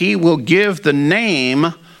 And he will give the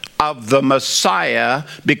name of the Messiah,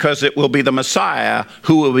 because it will be the Messiah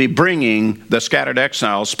who will be bringing the scattered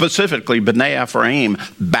exiles, specifically Bnei Ephraim,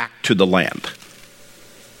 back to the land.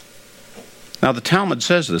 Now the Talmud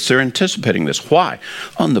says this. They're anticipating this. Why?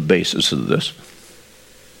 On the basis of this.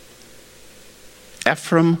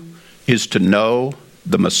 Ephraim is to know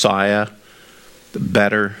the Messiah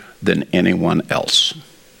better than anyone else.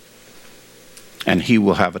 And he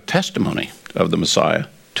will have a testimony of the Messiah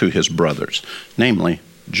to his brothers, namely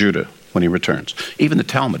Judah, when he returns. Even the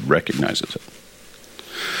Talmud recognizes it.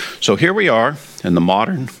 So here we are in the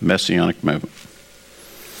modern Messianic movement.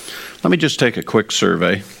 Let me just take a quick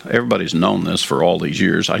survey. Everybody's known this for all these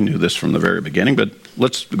years. I knew this from the very beginning, but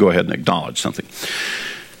let's go ahead and acknowledge something.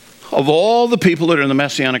 Of all the people that are in the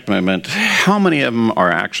Messianic movement, how many of them are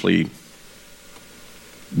actually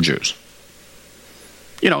Jews?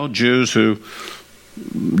 You know, Jews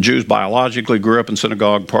biologically grew up in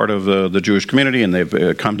synagogue, part of the Jewish community, and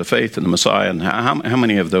they've come to faith in the Messiah. And how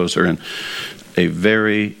many of those are in? A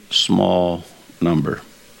very small number.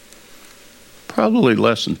 Probably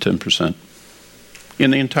less than 10%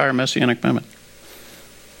 in the entire Messianic movement.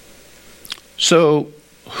 So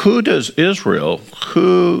who do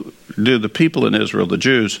the people in Israel, the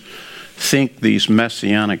Jews, think these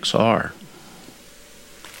Messianics are?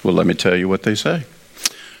 Well, let me tell you what they say.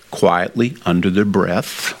 Quietly, under their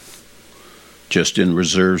breath, just in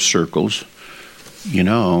reserved circles, you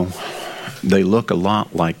know, they look a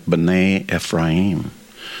lot like Bnei Ephraim,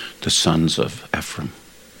 the sons of Ephraim.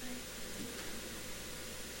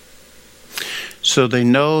 So they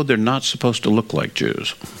know they're not supposed to look like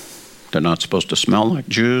Jews. They're not supposed to smell like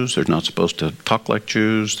Jews. They're not supposed to talk like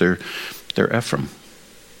Jews. They're Ephraim.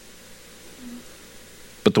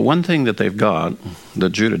 But the one thing that they've got that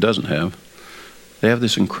Judah doesn't have, they have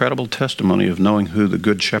this incredible testimony of knowing who the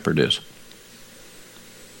good shepherd is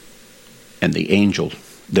and the angel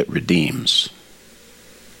that redeems,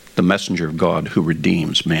 the messenger of God who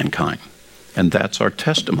redeems mankind. And that's our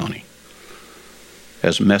testimony.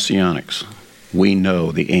 As Messianics, we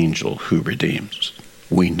know the angel who redeems.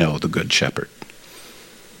 We know the good shepherd.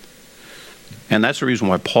 And that's the reason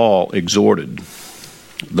why Paul exhorted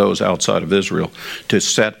those outside of Israel to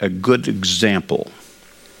set a good example,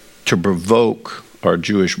 to provoke our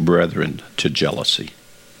Jewish brethren to jealousy,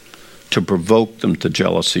 to provoke them to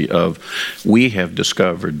jealousy of, we have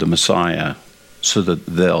discovered the Messiah, so that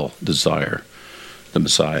they'll desire the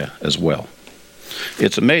Messiah as well.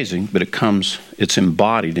 It's amazing, but it's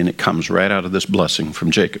embodied, and it comes right out of this blessing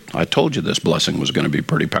from Jacob. I told you this blessing was going to be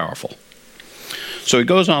pretty powerful. So he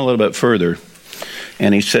goes on a little bit further,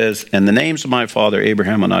 and he says, and the names of my father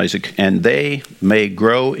Abraham and Isaac, and they may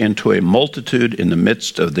grow into a multitude in the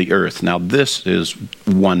midst of the earth. Now this is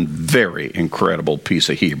one very incredible piece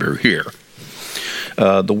of Hebrew here.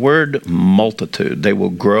 The word multitude, they will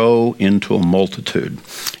grow into a multitude.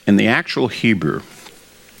 In the actual Hebrew,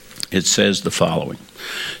 it says the following.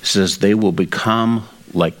 It says, they will become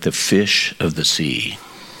like the fish of the sea.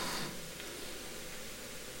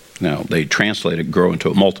 Now, they translate it, grow into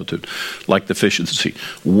a multitude, like the fish of the sea.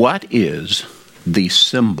 What is the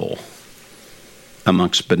symbol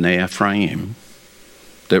amongst Bnei Ephraim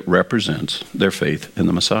that represents their faith in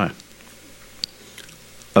the Messiah?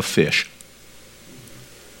 A fish.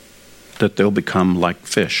 That they'll become like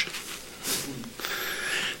fish.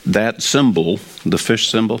 That symbol, the fish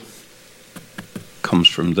symbol, comes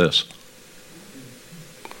from this.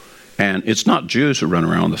 And it's not Jews who run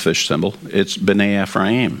around with the fish symbol. It's Bnei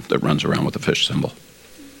Ephraim that runs around with the fish symbol.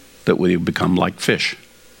 That we become like fish.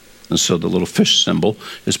 And so the little fish symbol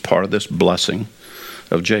is part of this blessing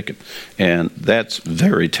of Jacob. And that's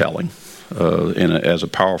very telling as a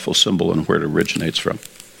powerful symbol and where it originates from.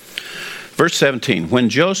 Verse 17, when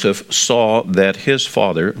Joseph saw that his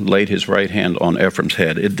father laid his right hand on Ephraim's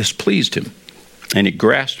head, it displeased him. And he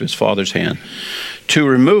grasped his father's hand to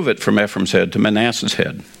remove it from Ephraim's head to Manasseh's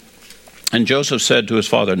head. And Joseph said to his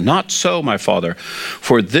father, not so, my father,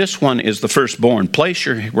 for this one is the firstborn. Place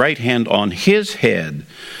your right hand on his head.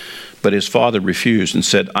 But his father refused and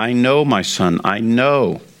said, I know, my son, I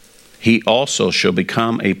know. He also shall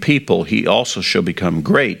become a people. He also shall become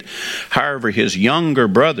great. However, his younger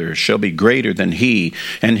brothers shall be greater than he,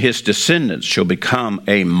 and his descendants shall become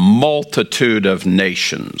a multitude of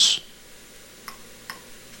nations.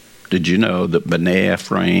 Did you know that Bnei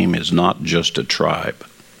Ephraim is not just a tribe?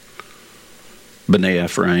 Bnei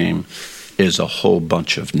Ephraim is a whole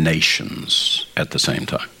bunch of nations at the same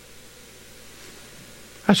time.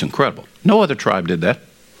 That's incredible. No other tribe did that.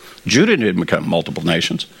 Judah didn't become multiple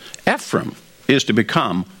nations. Ephraim is to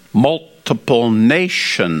become multiple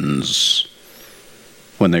nations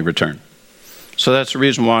when they return. So that's the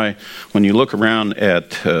reason why when you look around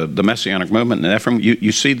at the Messianic movement in Ephraim,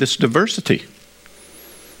 you see this diversity.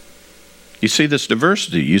 You see this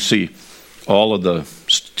diversity. You see all of the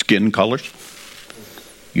skin colors.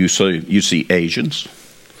 You see Asians.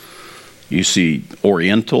 You see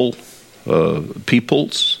Oriental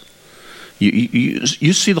peoples.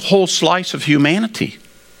 You see the whole slice of humanity.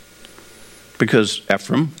 Because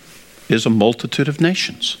Ephraim is a multitude of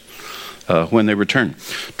nations when they return.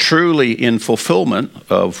 Truly in fulfillment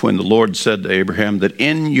of when the Lord said to Abraham that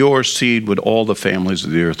in your seed would all the families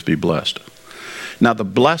of the earth be blessed. Now the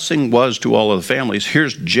blessing was to all of the families.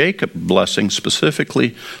 Here's Jacob's blessing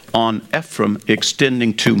specifically on Ephraim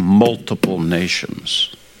extending to multiple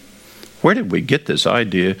nations. Where did we get this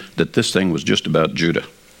idea that this thing was just about Judah?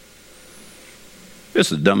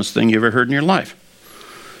 It's the dumbest thing you ever heard in your life.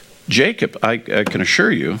 Jacob, I can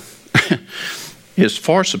assure you, is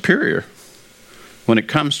far superior when it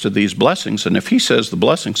comes to these blessings. And if he says the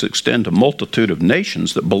blessings extend to a multitude of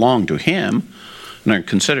nations that belong to him and are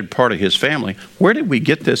considered part of his family, where did we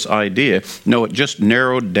get this idea? No, it just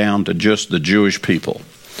narrowed down to just the Jewish people.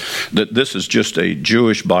 That this is just a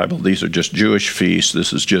Jewish Bible. These are just Jewish feasts.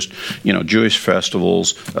 This is just, Jewish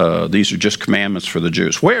festivals. These are just commandments for the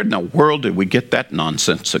Jews. Where in the world did we get that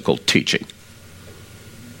nonsensical teaching?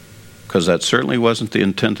 Because that certainly wasn't the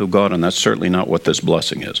intent of God, and that's certainly not what this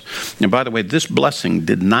blessing is. And by the way, this blessing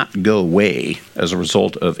did not go away as a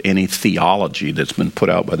result of any theology that's been put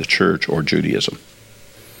out by the church or Judaism.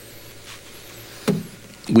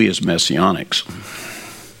 We as Messianics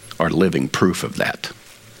are living proof of that.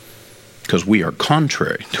 because we are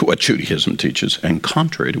contrary to what Judaism teaches and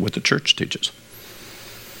contrary to what the church teaches.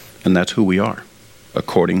 And that's who we are,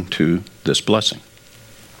 according to this blessing.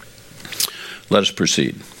 Let us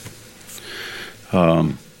proceed.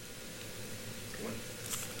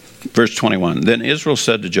 Verse 21, Then Israel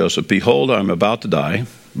said to Joseph, Behold, I am about to die,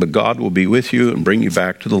 but God will be with you and bring you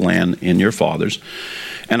back to the land in your fathers.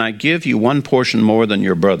 And I give you one portion more than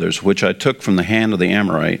your brothers, which I took from the hand of the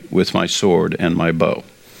Amorite with my sword and my bow.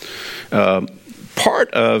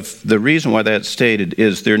 Part of the reason why that's stated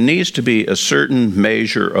is there needs to be a certain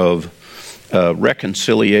measure of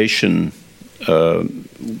reconciliation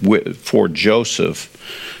for Joseph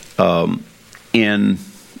in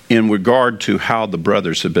regard to how the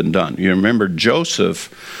brothers have been done. You remember Joseph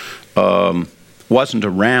wasn't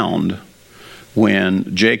around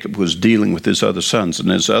when Jacob was dealing with his other sons, and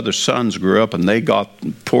his other sons grew up and they got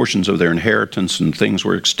portions of their inheritance and things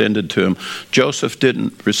were extended to him. Joseph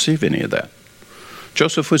didn't receive any of that.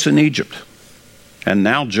 Joseph was in Egypt, and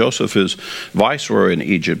now Joseph is viceroy in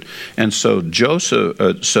Egypt, and so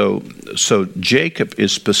Jacob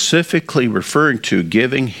is specifically referring to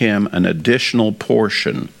giving him an additional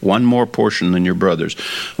portion, one more portion than your brothers.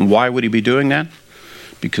 And why would he be doing that?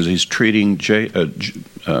 Because he's treating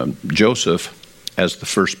Joseph as the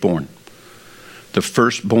firstborn. The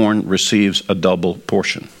firstborn receives a double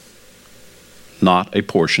portion, not a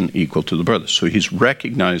portion equal to the brothers. So he's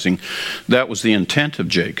recognizing that was the intent of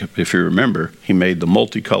Jacob. If you remember, he made the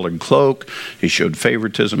multicolored cloak. He showed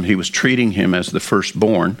favoritism. He was treating him as the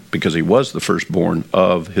firstborn because he was the firstborn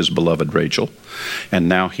of his beloved Rachel. And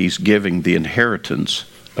now he's giving the inheritance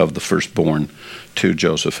of the firstborn to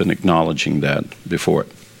Joseph and acknowledging that before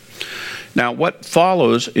it. Now, what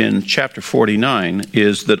follows in chapter 49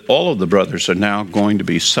 is that all of the brothers are now going to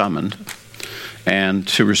be summoned and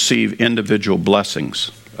to receive individual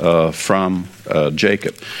blessings from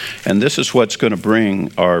Jacob. And this is what's going to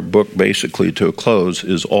bring our book basically to a close,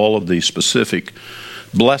 is all of the specific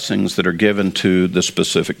blessings that are given to the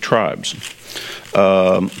specific tribes.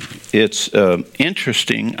 It's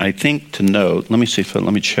interesting, I think, to note. Let me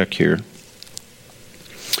check here.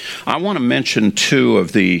 I want to mention two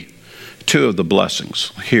of the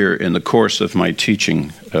blessings here in the course of my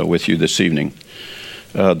teaching with you this evening.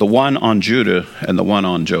 The one on Judah and the one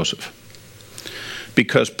on Joseph.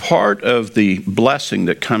 Because part of the blessing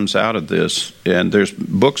that comes out of this, and there's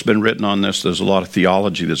books been written on this, there's a lot of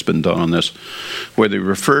theology that's been done on this, where they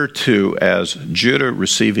refer to as Judah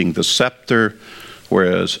receiving the scepter,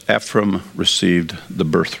 whereas Ephraim received the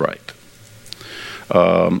birthright.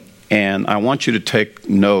 And I want you to take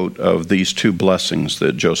note of these two blessings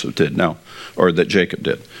that Joseph did now, or that Jacob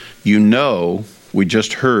did. You know, we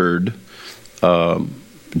just heard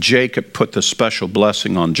Jacob put the special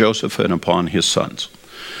blessing on Joseph and upon his sons.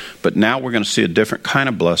 But now we're going to see a different kind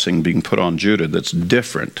of blessing being put on Judah that's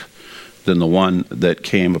different than the one that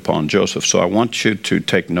came upon Joseph. So I want you to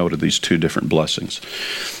take note of these two different blessings.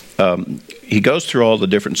 He goes through all the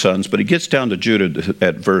different sons, but he gets down to Judah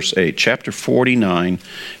at verse 8. Chapter 49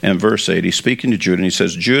 and verse 8, he's speaking to Judah, and he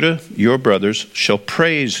says, Judah, your brothers shall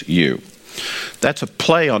praise you. That's a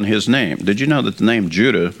play on his name. Did you know that the name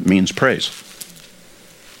Judah means praise?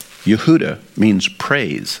 Yehudah means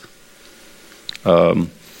praise. So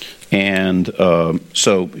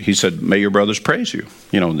he said, may your brothers praise you.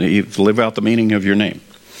 You know, live out the meaning of your name.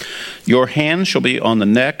 Your hand shall be on the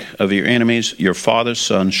neck of your enemies. Your father's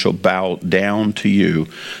son shall bow down to you.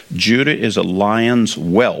 Judah is a lion's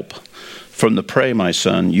whelp. From the prey, my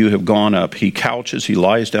son, you have gone up. He couches, he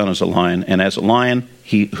lies down as a lion, and as a lion,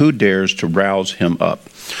 who dares to rouse him up?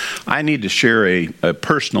 I need to share a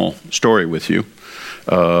personal story with you.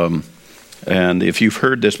 And if you've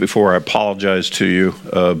heard this before, I apologize to you.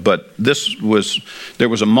 But there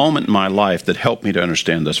was a moment in my life that helped me to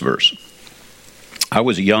understand this verse. I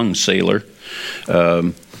was a young sailor,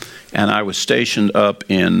 and I was stationed up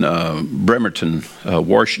in Bremerton,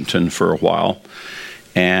 Washington for a while,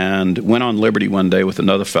 and went on liberty one day with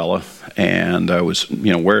another fella, and I was,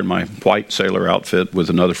 wearing my white sailor outfit with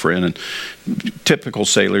another friend, and typical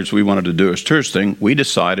sailors, we wanted to do a tourist thing. We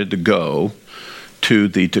decided to go to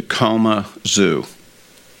the Tacoma Zoo.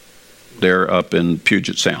 They're up in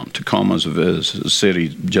Puget Sound. Tacoma is a city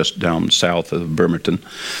just down south of Bremerton.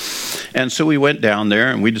 And so we went down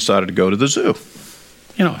there and we decided to go to the zoo.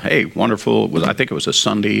 Hey, wonderful. I think it was a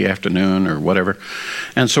Sunday afternoon or whatever.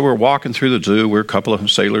 And so we're walking through the zoo. We're a couple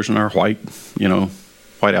of sailors in our white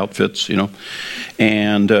outfits,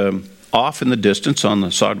 And off in the distance on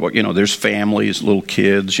the sidewalk, there's families, little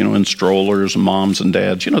kids, in strollers, moms and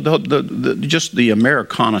dads. Just the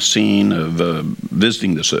Americana scene of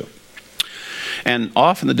visiting the zoo. And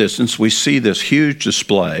off in the distance, we see this huge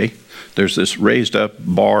display There's this raised up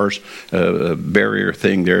bars, barrier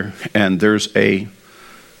thing there, and there's a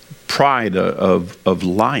pride of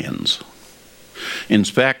lions. In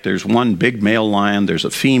fact, there's one big male lion, there's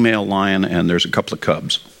a female lion, and there's a couple of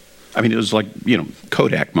cubs. I mean, it was like,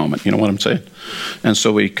 Kodak moment, you know what I'm saying? And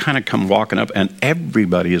so we kind of come walking up, and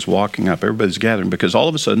everybody is walking up, everybody's gathering, because all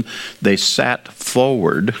of a sudden they sat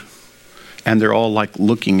forward, and they're all like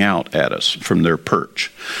looking out at us from their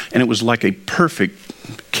perch. And it was like a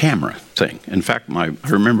perfect camera thing. In fact, I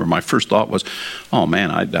remember my first thought was, oh man,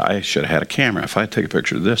 I should have had a camera. If I take a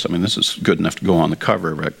picture of this, I mean, this is good enough to go on the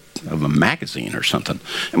cover of a magazine or something.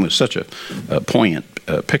 It was such a poignant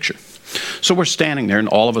picture. So we're standing there, and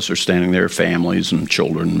all of us are standing there, families and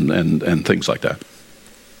children and things like that.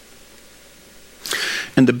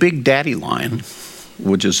 And the big daddy lion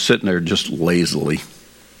was just sitting there just lazily,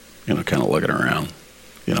 kind of looking around,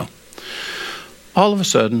 All of a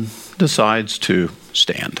sudden decides to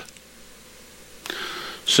stand.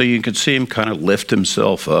 So you could see him kind of lift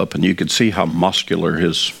himself up, and you could see how muscular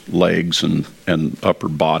his legs and upper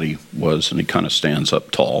body was, and he kind of stands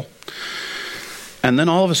up tall. And then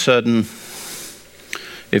all of a sudden,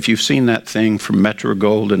 if you've seen that thing from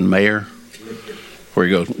Metro-Goldwyn Mayer, where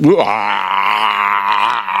he goes,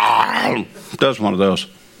 does one of those.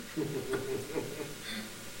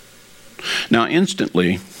 Now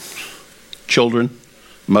instantly, children,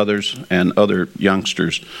 mothers, and other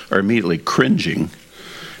youngsters are immediately cringing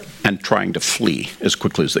and trying to flee as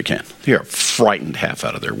quickly as they can. They are frightened half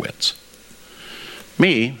out of their wits.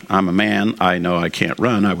 Me, I'm a man, I know I can't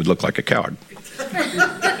run, I would look like a coward.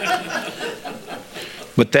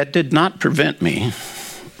 But that did not prevent me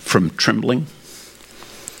from trembling,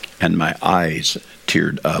 and my eyes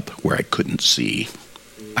teared up where I couldn't see.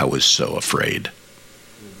 I was so afraid.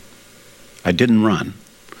 I didn't run.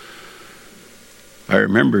 I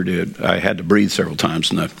remembered it. I had to breathe several times,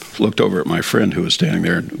 and I looked over at my friend who was standing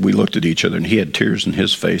there, and we looked at each other, and he had tears in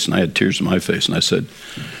his face, and I had tears in my face, and I said,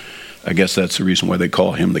 I guess that's the reason why they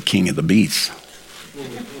call him the king of the beasts.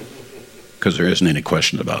 Because there isn't any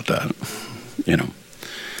question about that,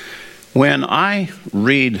 When I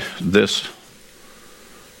read this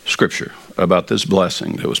scripture about this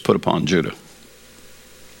blessing that was put upon Judah,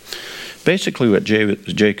 basically what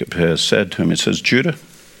Jacob has said to him, it says, Judah,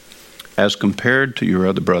 as compared to your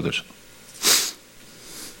other brothers,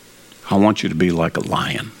 I want you to be like a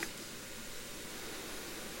lion.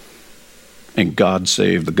 And God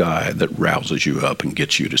save the guy that rouses you up and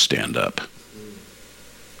gets you to stand up,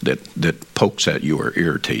 that pokes at you or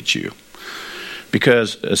irritates you.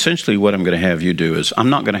 Because essentially what I'm going to have you do is, I'm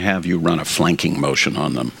not going to have you run a flanking motion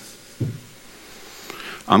on them.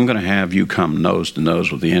 I'm going to have you come nose to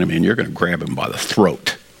nose with the enemy, and you're going to grab him by the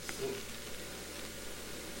throat.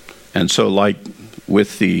 And so like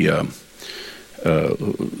with the,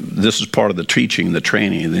 this is part of the teaching, the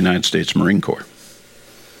training of the United States Marine Corps.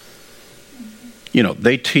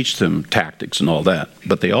 They teach them tactics and all that,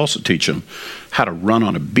 but they also teach them how to run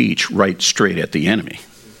on a beach right straight at the enemy,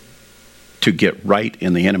 to get right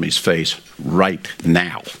in the enemy's face right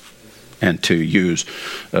now, and to use,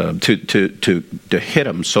 to hit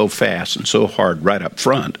them so fast and so hard right up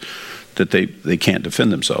front that they can't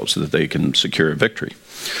defend themselves, so that they can secure a victory.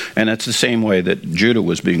 And that's the same way that Judah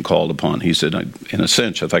was being called upon. He said, in a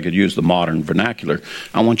sense, if I could use the modern vernacular,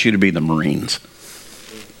 I want you to be the Marines.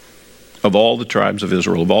 Of all the tribes of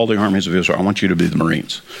Israel, of all the armies of Israel, I want you to be the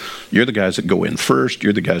Marines. You're the guys that go in first.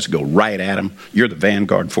 You're the guys that go right at them. You're the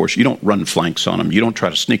vanguard force. You don't run flanks on them. You don't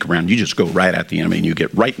try to sneak around. You just go right at the enemy, and you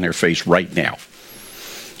get right in their face right now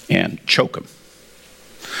and choke them.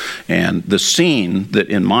 And the scene that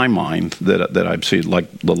in my mind that I've seen,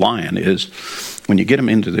 like the lion, is when you get them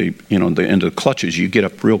into the into the clutches, you get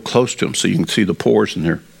up real close to them so you can see the pores in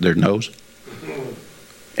their nose,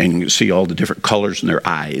 and you can see all the different colors in their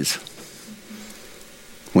eyes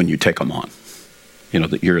when you take them on.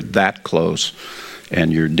 That you're that close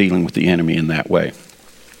and you're dealing with the enemy in that way.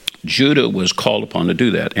 Judah was called upon to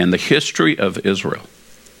do that. And the history of Israel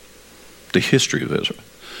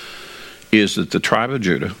is that the tribe of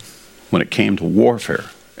Judah, when it came to warfare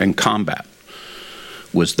and combat,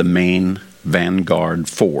 was the main vanguard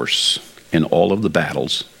force in all of the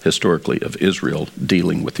battles, historically, of Israel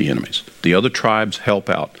dealing with the enemies. The other tribes help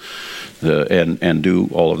out and do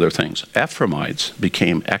all of their things. Ephraimites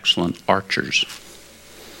became excellent archers.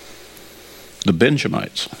 The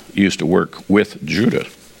Benjamites used to work with Judah,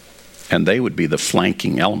 and they would be the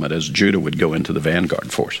flanking element as Judah would go into the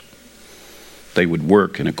vanguard force. They would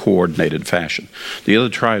work in a coordinated fashion. The other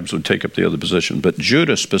tribes would take up the other position, but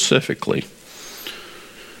Judah specifically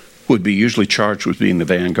would be usually charged with being the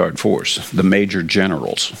vanguard force, the major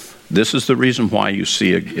generals. This is the reason why you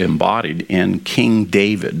see it embodied in King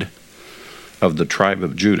David of the tribe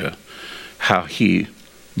of Judah, how he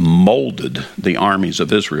molded the armies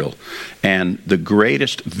of Israel. And the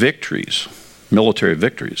greatest victories, military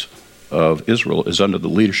victories of Israel, is under the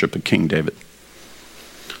leadership of King David.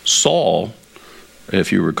 Saul,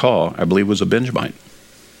 if you recall, I believe was a Benjamite.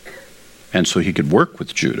 And so he could work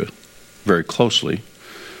with Judah very closely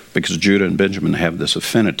because Judah and Benjamin have this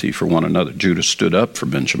affinity for one another. Judah stood up for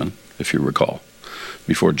Benjamin, if you recall,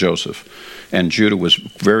 before Joseph. And Judah was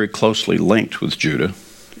very closely linked with Judah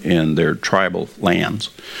in their tribal lands.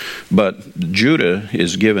 But Judah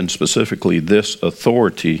is given specifically this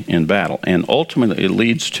authority in battle. And ultimately it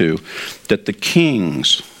leads to that the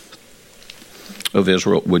kings of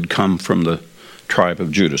Israel would come from the tribe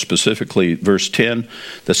of Judah. Specifically, verse 10,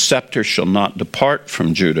 the scepter shall not depart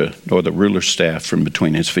from Judah, nor the ruler's staff from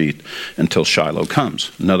between his feet, until Shiloh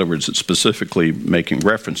comes. In other words, it's specifically making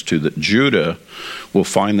reference to that Judah will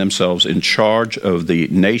find themselves in charge of the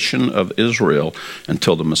nation of Israel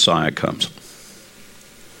until the Messiah comes.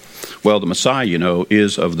 Well, the Messiah, you know,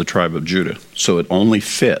 is of the tribe of Judah, so it only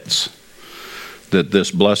fits that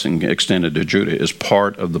this blessing extended to Judah is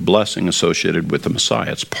part of the blessing associated with the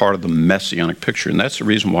Messiah. It's part of the messianic picture. And that's the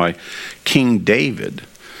reason why King David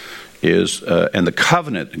is, and the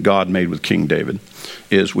covenant God made with King David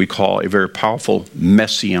is we call a very powerful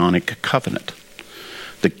messianic covenant.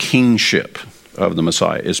 The kingship of the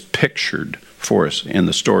Messiah is pictured for us in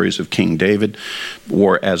the stories of King David,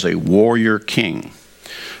 or as a warrior king.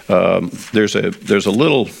 There's a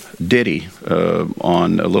little ditty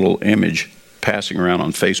on a little image passing around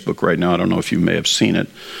on Facebook right now. I don't know if you may have seen it.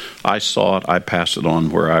 I saw it. I passed it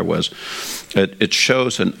on where I was. It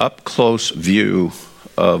shows an up-close view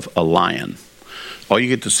of a lion. All you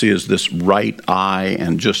get to see is this right eye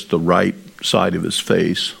and just the right side of his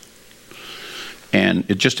face. And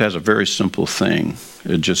it just has a very simple thing.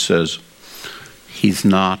 It just says, he's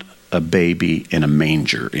not a baby in a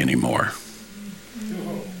manger anymore.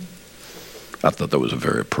 I thought that was a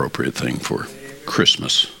very appropriate thing for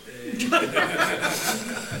Christmas.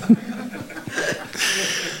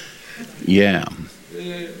 Yeah.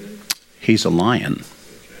 He's a lion,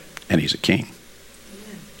 and he's a king.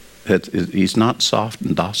 He's not soft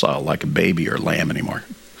and docile like a baby or lamb anymore.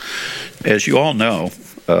 As you all know,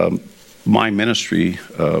 my ministry,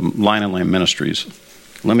 Lion and Lamb Ministries,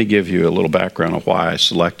 let me give you a little background of why I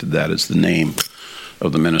selected that as the name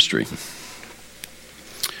of the ministry.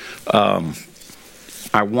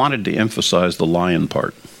 I wanted to emphasize the lion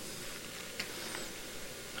part.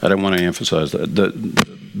 I don't want to emphasize that.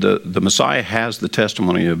 The Messiah has the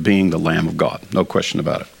testimony of being the Lamb of God. No question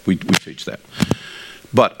about it. We teach that.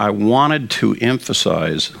 But I wanted to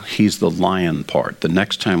emphasize he's the lion part. The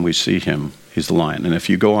next time we see him, he's the lion. And if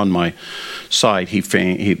you go on my site,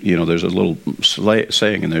 there's a little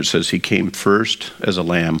saying in there that says he came first as a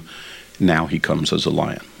lamb, now he comes as a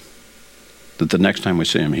lion. That the next time we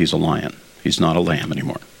see him, he's a lion. He's not a lamb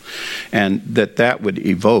anymore. And that would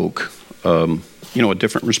evoke a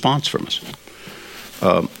different response from us.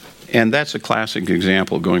 And that's a classic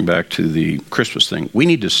example, going back to the Christmas thing. We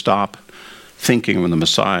need to stop thinking of the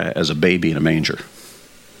Messiah as a baby in a manger.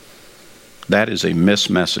 That is a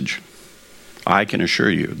message. I can assure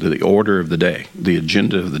you that the order of the day, the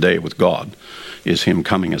agenda of the day with God, is him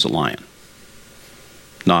coming as a lion.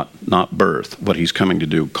 Not birth, what he's coming to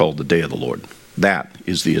do, called the day of the Lord. That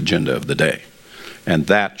is the agenda of the day. And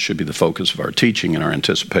that should be the focus of our teaching and our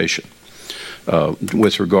anticipation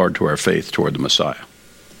with regard to our faith toward the Messiah.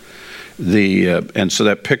 And so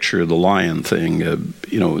that picture of the lion thing,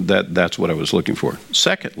 that's what I was looking for.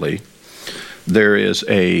 Secondly, there is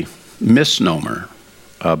a misnomer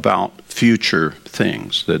about future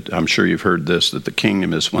things that I'm sure you've heard this, that the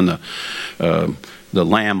kingdom is when the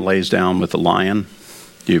lamb lays down with the lion.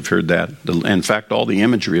 You've heard that. In fact, all the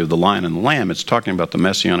imagery of the lion and the lamb, it's talking about the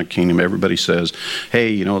Messianic kingdom. Everybody says,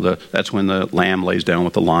 hey, that's when the lamb lays down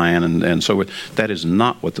with the lion, and so that is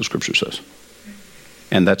not what the scripture says.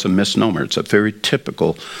 And that's a misnomer. It's a very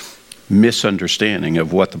typical misunderstanding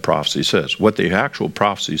of what the prophecy says. What the actual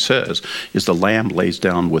prophecy says is the lamb lays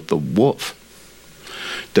down with the wolf,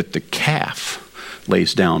 that the calf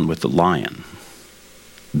lays down with the lion.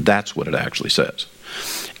 That's what it actually says.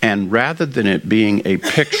 And rather than it being a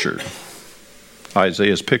picture,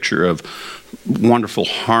 Isaiah's picture of wonderful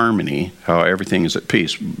harmony, how everything is at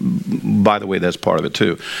peace. By the way, that's part of it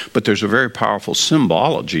too. But there's a very powerful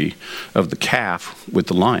symbology of the calf with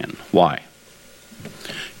the lion. Why?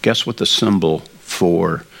 Guess what the symbol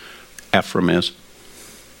for Ephraim is?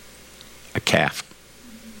 A calf.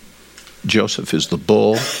 Joseph is the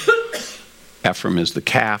bull. Ephraim is the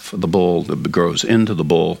calf of the bull that grows into the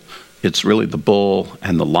bull. It's really the bull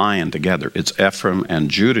and the lion together. It's Ephraim and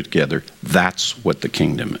Judah together. That's what the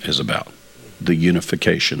kingdom is about, the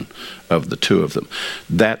unification of the two of them.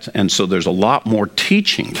 And so there's a lot more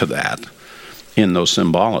teaching to that in those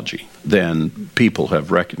symbology than people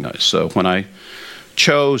have recognized. So when I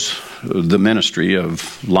chose the ministry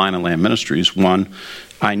of Lion and Lamb Ministries, one,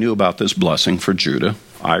 I knew about this blessing for Judah.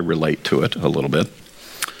 I relate to it a little bit.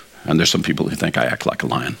 And there's some people who think I act like a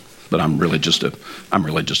lion, but I'm really just a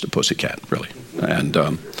pussycat, really. And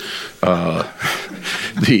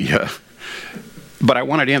but I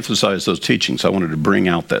wanted to emphasize those teachings. I wanted to bring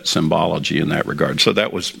out that symbology in that regard. So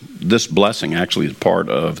this blessing actually is part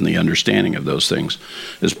of, and the understanding of those things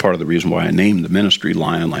is part of the reason why I named the ministry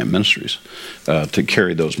Lion and Lamb Ministries, to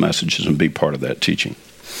carry those messages and be part of that teaching.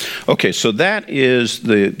 Okay, so that is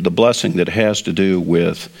the blessing that has to do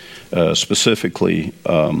with specifically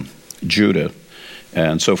Judah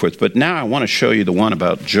and so forth. But now I want to show you the one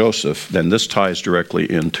about Joseph. Then this ties directly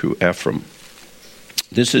into Ephraim.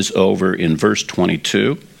 This is over in verse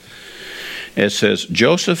 22. It says,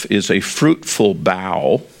 Joseph is a fruitful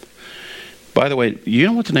bough. By the way, you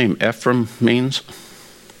know what the name Ephraim means?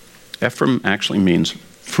 Ephraim actually means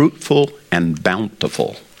fruitful and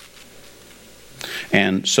bountiful.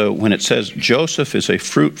 And so when it says Joseph is a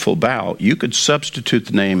fruitful bough, you could substitute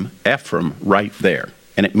the name Ephraim right there.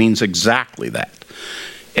 And it means exactly that.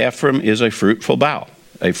 Ephraim is a fruitful bough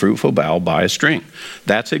by a string.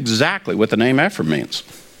 That's exactly what the name Ephraim means.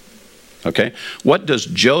 Okay? What does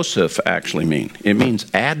Joseph actually mean? It means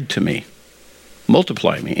add to me,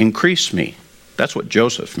 multiply me, increase me. That's what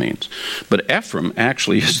Joseph means. But Ephraim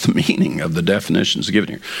actually is the meaning of the definitions given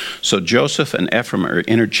here. So Joseph and Ephraim are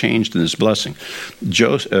interchanged in this blessing.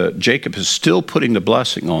 Jacob is still putting the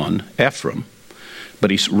blessing on Ephraim,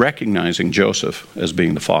 but he's recognizing Joseph as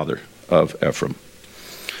being the father of Ephraim.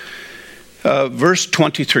 Verse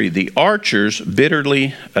 23, the archers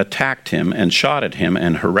bitterly attacked him and shot at him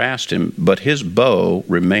and harassed him, but his bow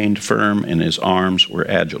remained firm and his arms were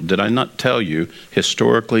agile. Did I not tell you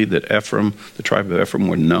historically that Ephraim, the tribe of Ephraim,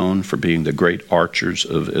 were known for being the great archers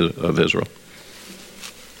of Israel?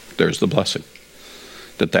 There's the blessing,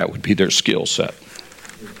 that would be their skill set.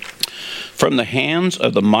 From the hands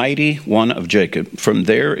of the mighty one of Jacob, from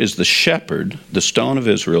there is the shepherd, the stone of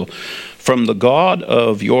Israel, from the God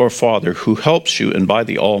of your father who helps you, and by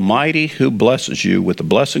the Almighty who blesses you with the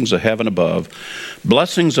blessings of heaven above,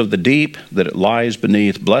 blessings of the deep that it lies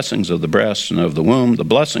beneath, blessings of the breast and of the womb. The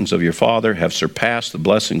blessings of your father have surpassed the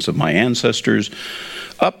blessings of my ancestors.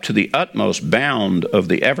 Up to the utmost bound of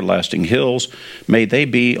the everlasting hills, may they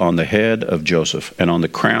be on the head of Joseph, and on the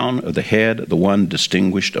crown of the head, the one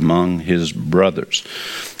distinguished among his brothers.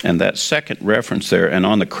 And that second reference there, and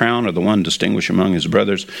on the crown of the one distinguished among his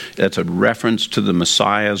brothers, that's a reference to the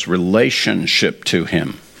Messiah's relationship to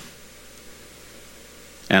him.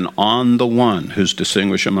 And on the one who's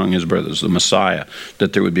distinguished among his brothers, the Messiah,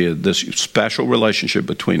 that there would be this special relationship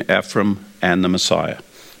between Ephraim and the Messiah.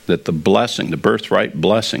 That the blessing, the birthright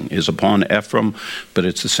blessing, is upon Ephraim, but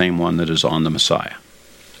it's the same one that is on the Messiah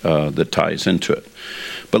that ties into it.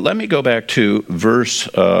 But let me go back to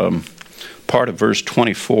part of verse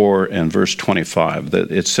 24 and verse 25.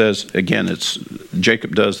 That it says, again,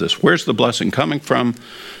 Jacob does this. Where's the blessing coming from?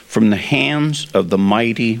 From the hands of the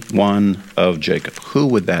mighty one of Jacob. Who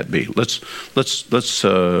would that be? Let's do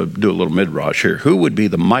a little midrash here. Who would be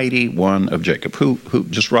the mighty one of Jacob? Who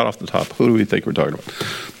just right off the top, who do we think we're talking about?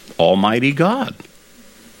 Almighty God.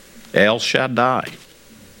 El Shaddai.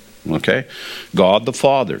 Okay? God the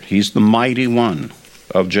Father. He's the mighty one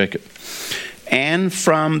of Jacob. And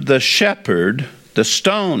from the shepherd, the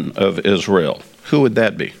stone of Israel. Who would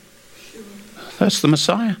that be? That's the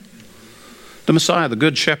Messiah. The Messiah, the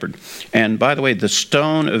good shepherd. And by the way, the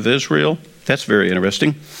stone of Israel, that's very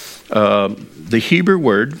interesting. The Hebrew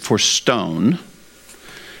word for stone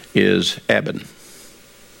is eben.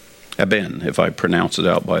 Eben, if I pronounce it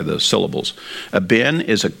out by the syllables. Eben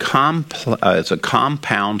is a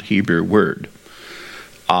compound Hebrew word.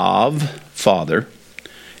 Av, father,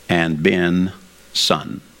 and ben,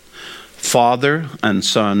 son. Father and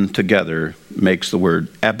son together makes the word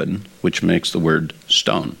eben, which makes the word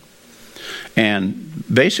stone. And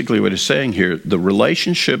basically what it's saying here, the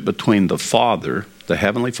relationship between the Father, the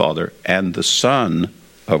Heavenly Father, and the Son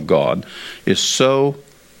of God is so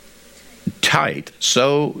tight,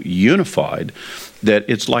 so unified, that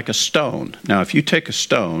it's like a stone. Now, if you take a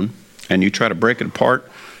stone and you try to break it apart,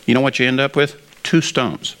 you know what you end up with? 2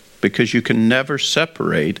 stones, because you can never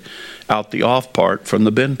separate out the off part from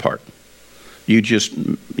the bin part. You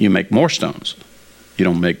make more stones. You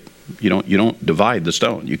don't divide the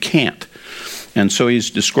stone. You can't. And so he's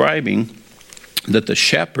describing that the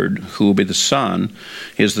shepherd, who will be the son,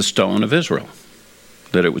 is the stone of Israel.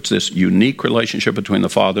 That it was this unique relationship between the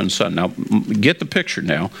father and son. Now, get the picture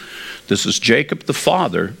now. This is Jacob the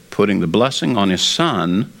father putting the blessing on his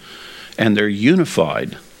son, and they're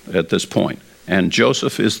unified at this point. And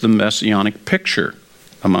Joseph is the messianic picture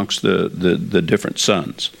amongst the different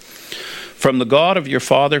sons. From the God of your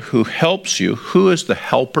father who helps you. Who is the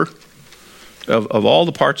helper? Of all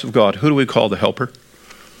the parts of God, who do we call the helper?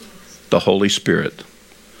 The Holy Spirit.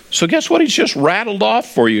 So guess what he's just rattled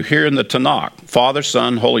off for you here in the Tanakh? Father,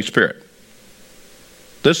 Son, Holy Spirit.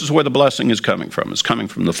 This is where the blessing is coming from. It's coming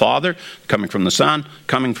from the Father, coming from the Son,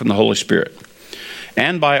 coming from the Holy Spirit.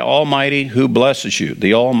 And by Almighty who blesses you.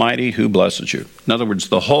 The Almighty who blesses you. In other words,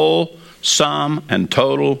 the whole sum and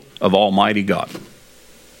total of Almighty God.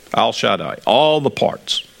 Al Shaddai. All the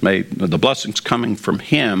parts. May the blessings coming from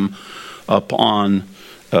him upon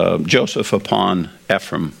Joseph, upon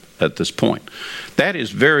Ephraim at this point. That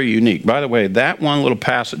is very unique. By the way, that one little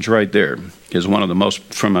passage right there is one of the most,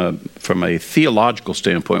 from a theological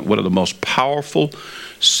standpoint, one of the most powerful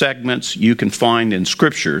segments you can find in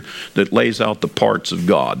Scripture that lays out the parts of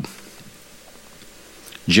God.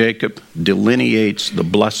 Jacob delineates the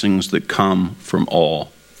blessings that come from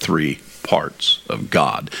all three parts of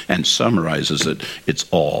God and summarizes it. It's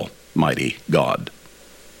Almighty God,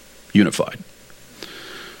 unified.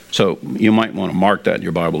 So you might want to mark that in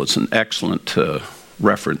your Bible. It's an excellent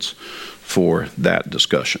reference for that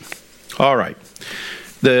discussion. All right.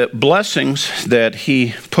 The blessings that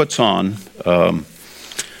he puts on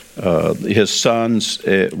his sons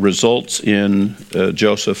results in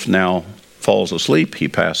Joseph now falls asleep. He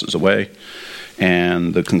passes away.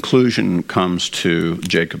 And the conclusion comes to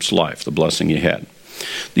Jacob's life, the blessing he had.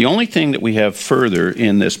 The only thing that we have further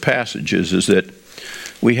in this passage is that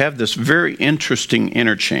we have this very interesting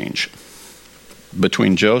interchange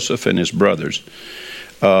between Joseph and his brothers.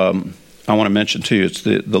 I want to mention to you, it's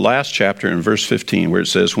the last chapter in verse 15 where it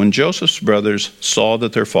says, when Joseph's brothers saw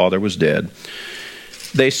that their father was dead,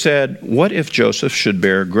 they said, what if Joseph should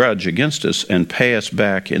bear a grudge against us and pay us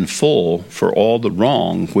back in full for all the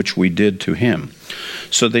wrong which we did to him?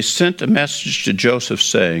 So they sent a message to Joseph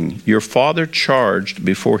saying, your father charged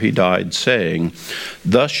before he died, saying,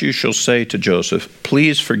 thus you shall say to Joseph,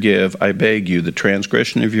 please forgive, I beg you, the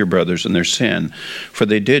transgression of your brothers and their sin, for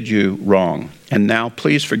they did you wrong. And now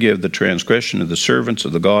please forgive the transgression of the servants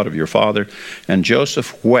of the God of your father. And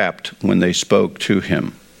Joseph wept when they spoke to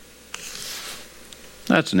him.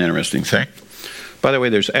 That's an interesting thing. By the way,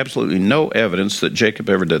 there's absolutely no evidence that Jacob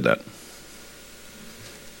ever did that.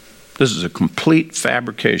 This is a complete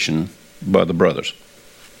fabrication by the brothers.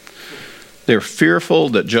 They're fearful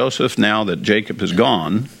that Joseph, now that Jacob is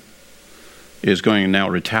gone, is going to now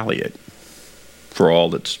retaliate for all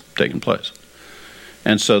that's taken place.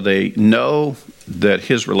 And so they know that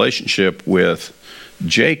his relationship with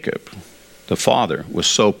Jacob, the father, was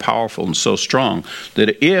so powerful and so strong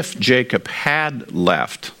that if Jacob had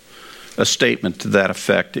left a statement to that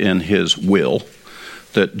effect in his will,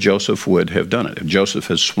 that Joseph would have done it. If Joseph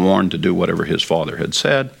has sworn to do whatever his father had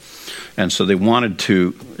said. And so they wanted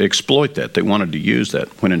to exploit that. They wanted to use that.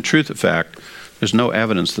 When in truth, in fact, there's no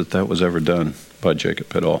evidence that that was ever done by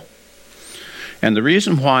Jacob at all. And the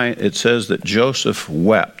reason why it says that Joseph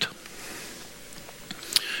wept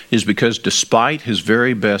is because despite his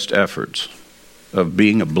very best efforts of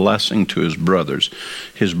being a blessing to his brothers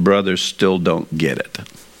still don't get it.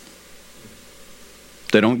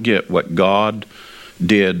 They don't get what God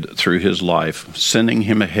did through his life, sending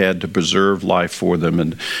him ahead to preserve life for them,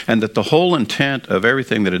 and that the whole intent of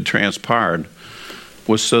everything that had transpired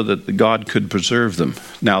was so that God could preserve them.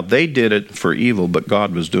 Now, they did it for evil, but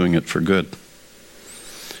God was doing it for good.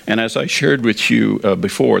 And as I shared with you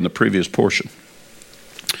before in the previous portion,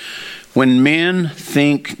 when men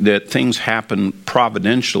think that things happen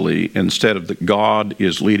providentially instead of that God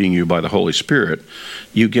is leading you by the Holy Spirit,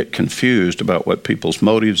 you get confused about what people's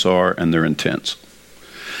motives are and their intents.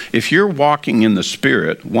 If you're walking in the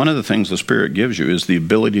Spirit, one of the things the Spirit gives you is the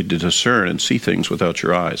ability to discern and see things without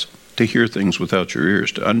your eyes, to hear things without your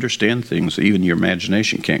ears, to understand things that even your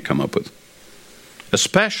imagination can't come up with,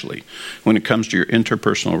 especially when it comes to your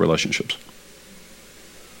interpersonal relationships.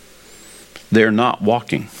 They're not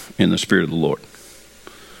walking in the Spirit of the Lord.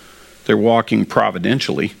 They're walking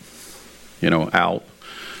providentially, out.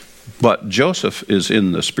 But Joseph is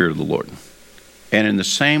in the Spirit of the Lord. And in the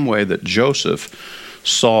same way that Joseph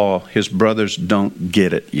saw his brothers don't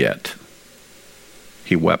get it yet,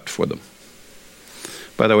 he wept for them.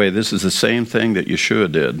 By the way, this is the same thing that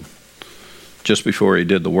Yeshua did just before he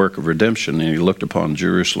did the work of redemption, and he looked upon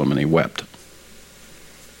Jerusalem and he wept.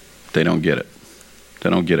 They don't get it. They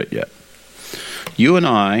don't get it yet. You and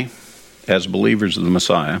I, as believers of the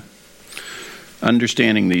Messiah,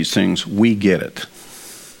 understanding these things, we get it.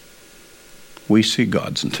 We see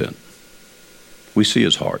God's intent. We see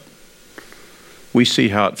his heart. We see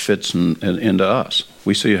how it fits into us.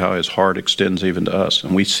 We see how his heart extends even to us.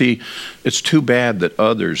 And we see it's too bad that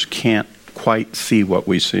others can't quite see what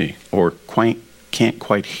we see, or can't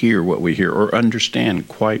quite hear what we hear, or understand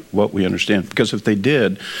quite what we understand. Because if they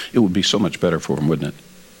did, it would be so much better for them, wouldn't it?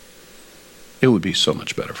 It would be so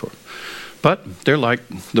much better for them. But they're like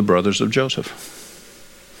the brothers of Joseph.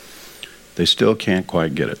 They still can't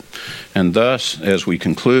quite get it. And thus, as we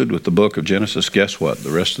conclude with the book of Genesis, guess what? The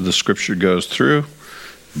rest of the scripture goes through.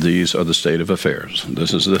 These are the state of affairs.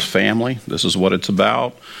 This is this family. This is what it's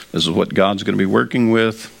about. This is what God's going to be working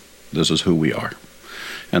with. This is who we are.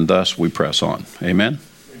 And thus we press on. Amen?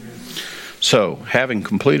 Amen. So, having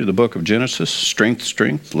completed the book of Genesis,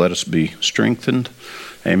 strength, let us be strengthened.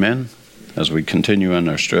 Amen? As we continue in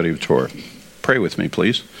our study of Torah. Pray with me,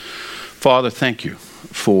 please. Father, thank you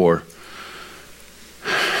for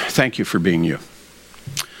being you.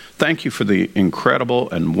 Thank you for the incredible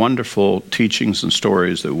and wonderful teachings and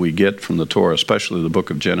stories that we get from the Torah, especially the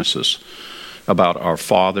book of Genesis, about our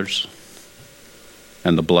fathers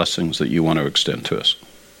and the blessings that you want to extend to us.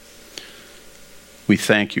 We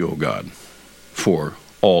thank you, O God, for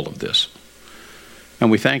all of this.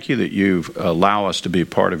 And we thank you that you allow us to be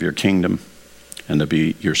part of your kingdom and to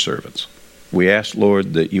be your servants. We ask,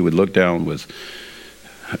 Lord, that you would look down with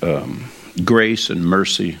grace and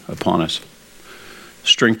mercy upon us.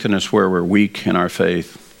 Strengthen us where we're weak in our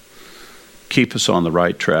faith. Keep us on the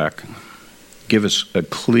right track. Give us a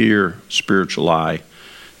clear spiritual eye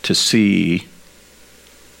to see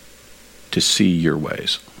your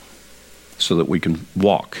ways, so that we can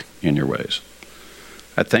walk in your ways.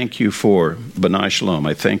 I thank you for B'nai Shalom.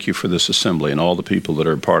 I thank you for this assembly and all the people that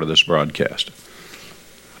are part of this broadcast.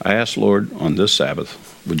 I ask, Lord, on this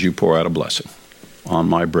Sabbath, would you pour out a blessing on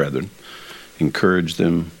my brethren, encourage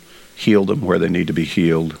them, heal them where they need to be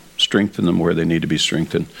healed, strengthen them where they need to be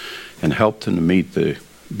strengthened, and help them to meet the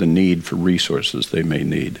need for resources they may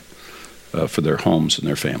need for their homes and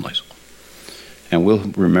their families. And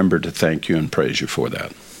we'll remember to thank you and praise you for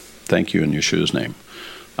that. Thank you in Yeshua's name.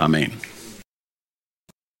 Amen.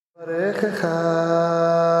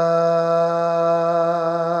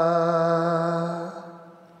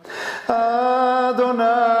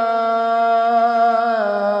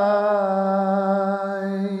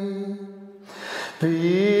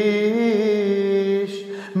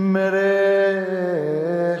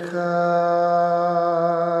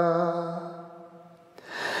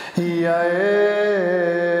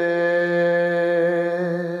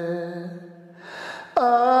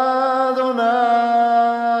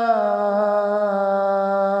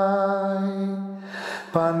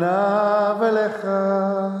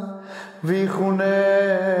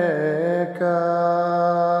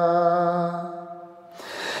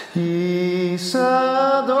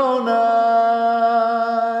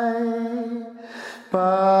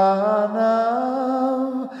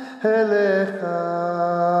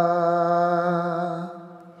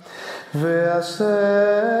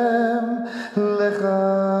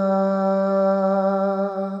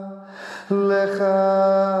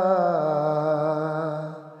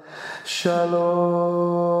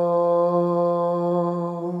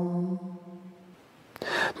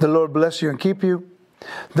 The Lord bless you and keep you.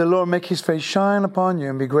 The Lord make his face shine upon you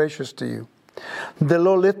and be gracious to you. The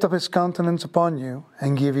Lord lift up his countenance upon you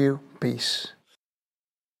and give you peace.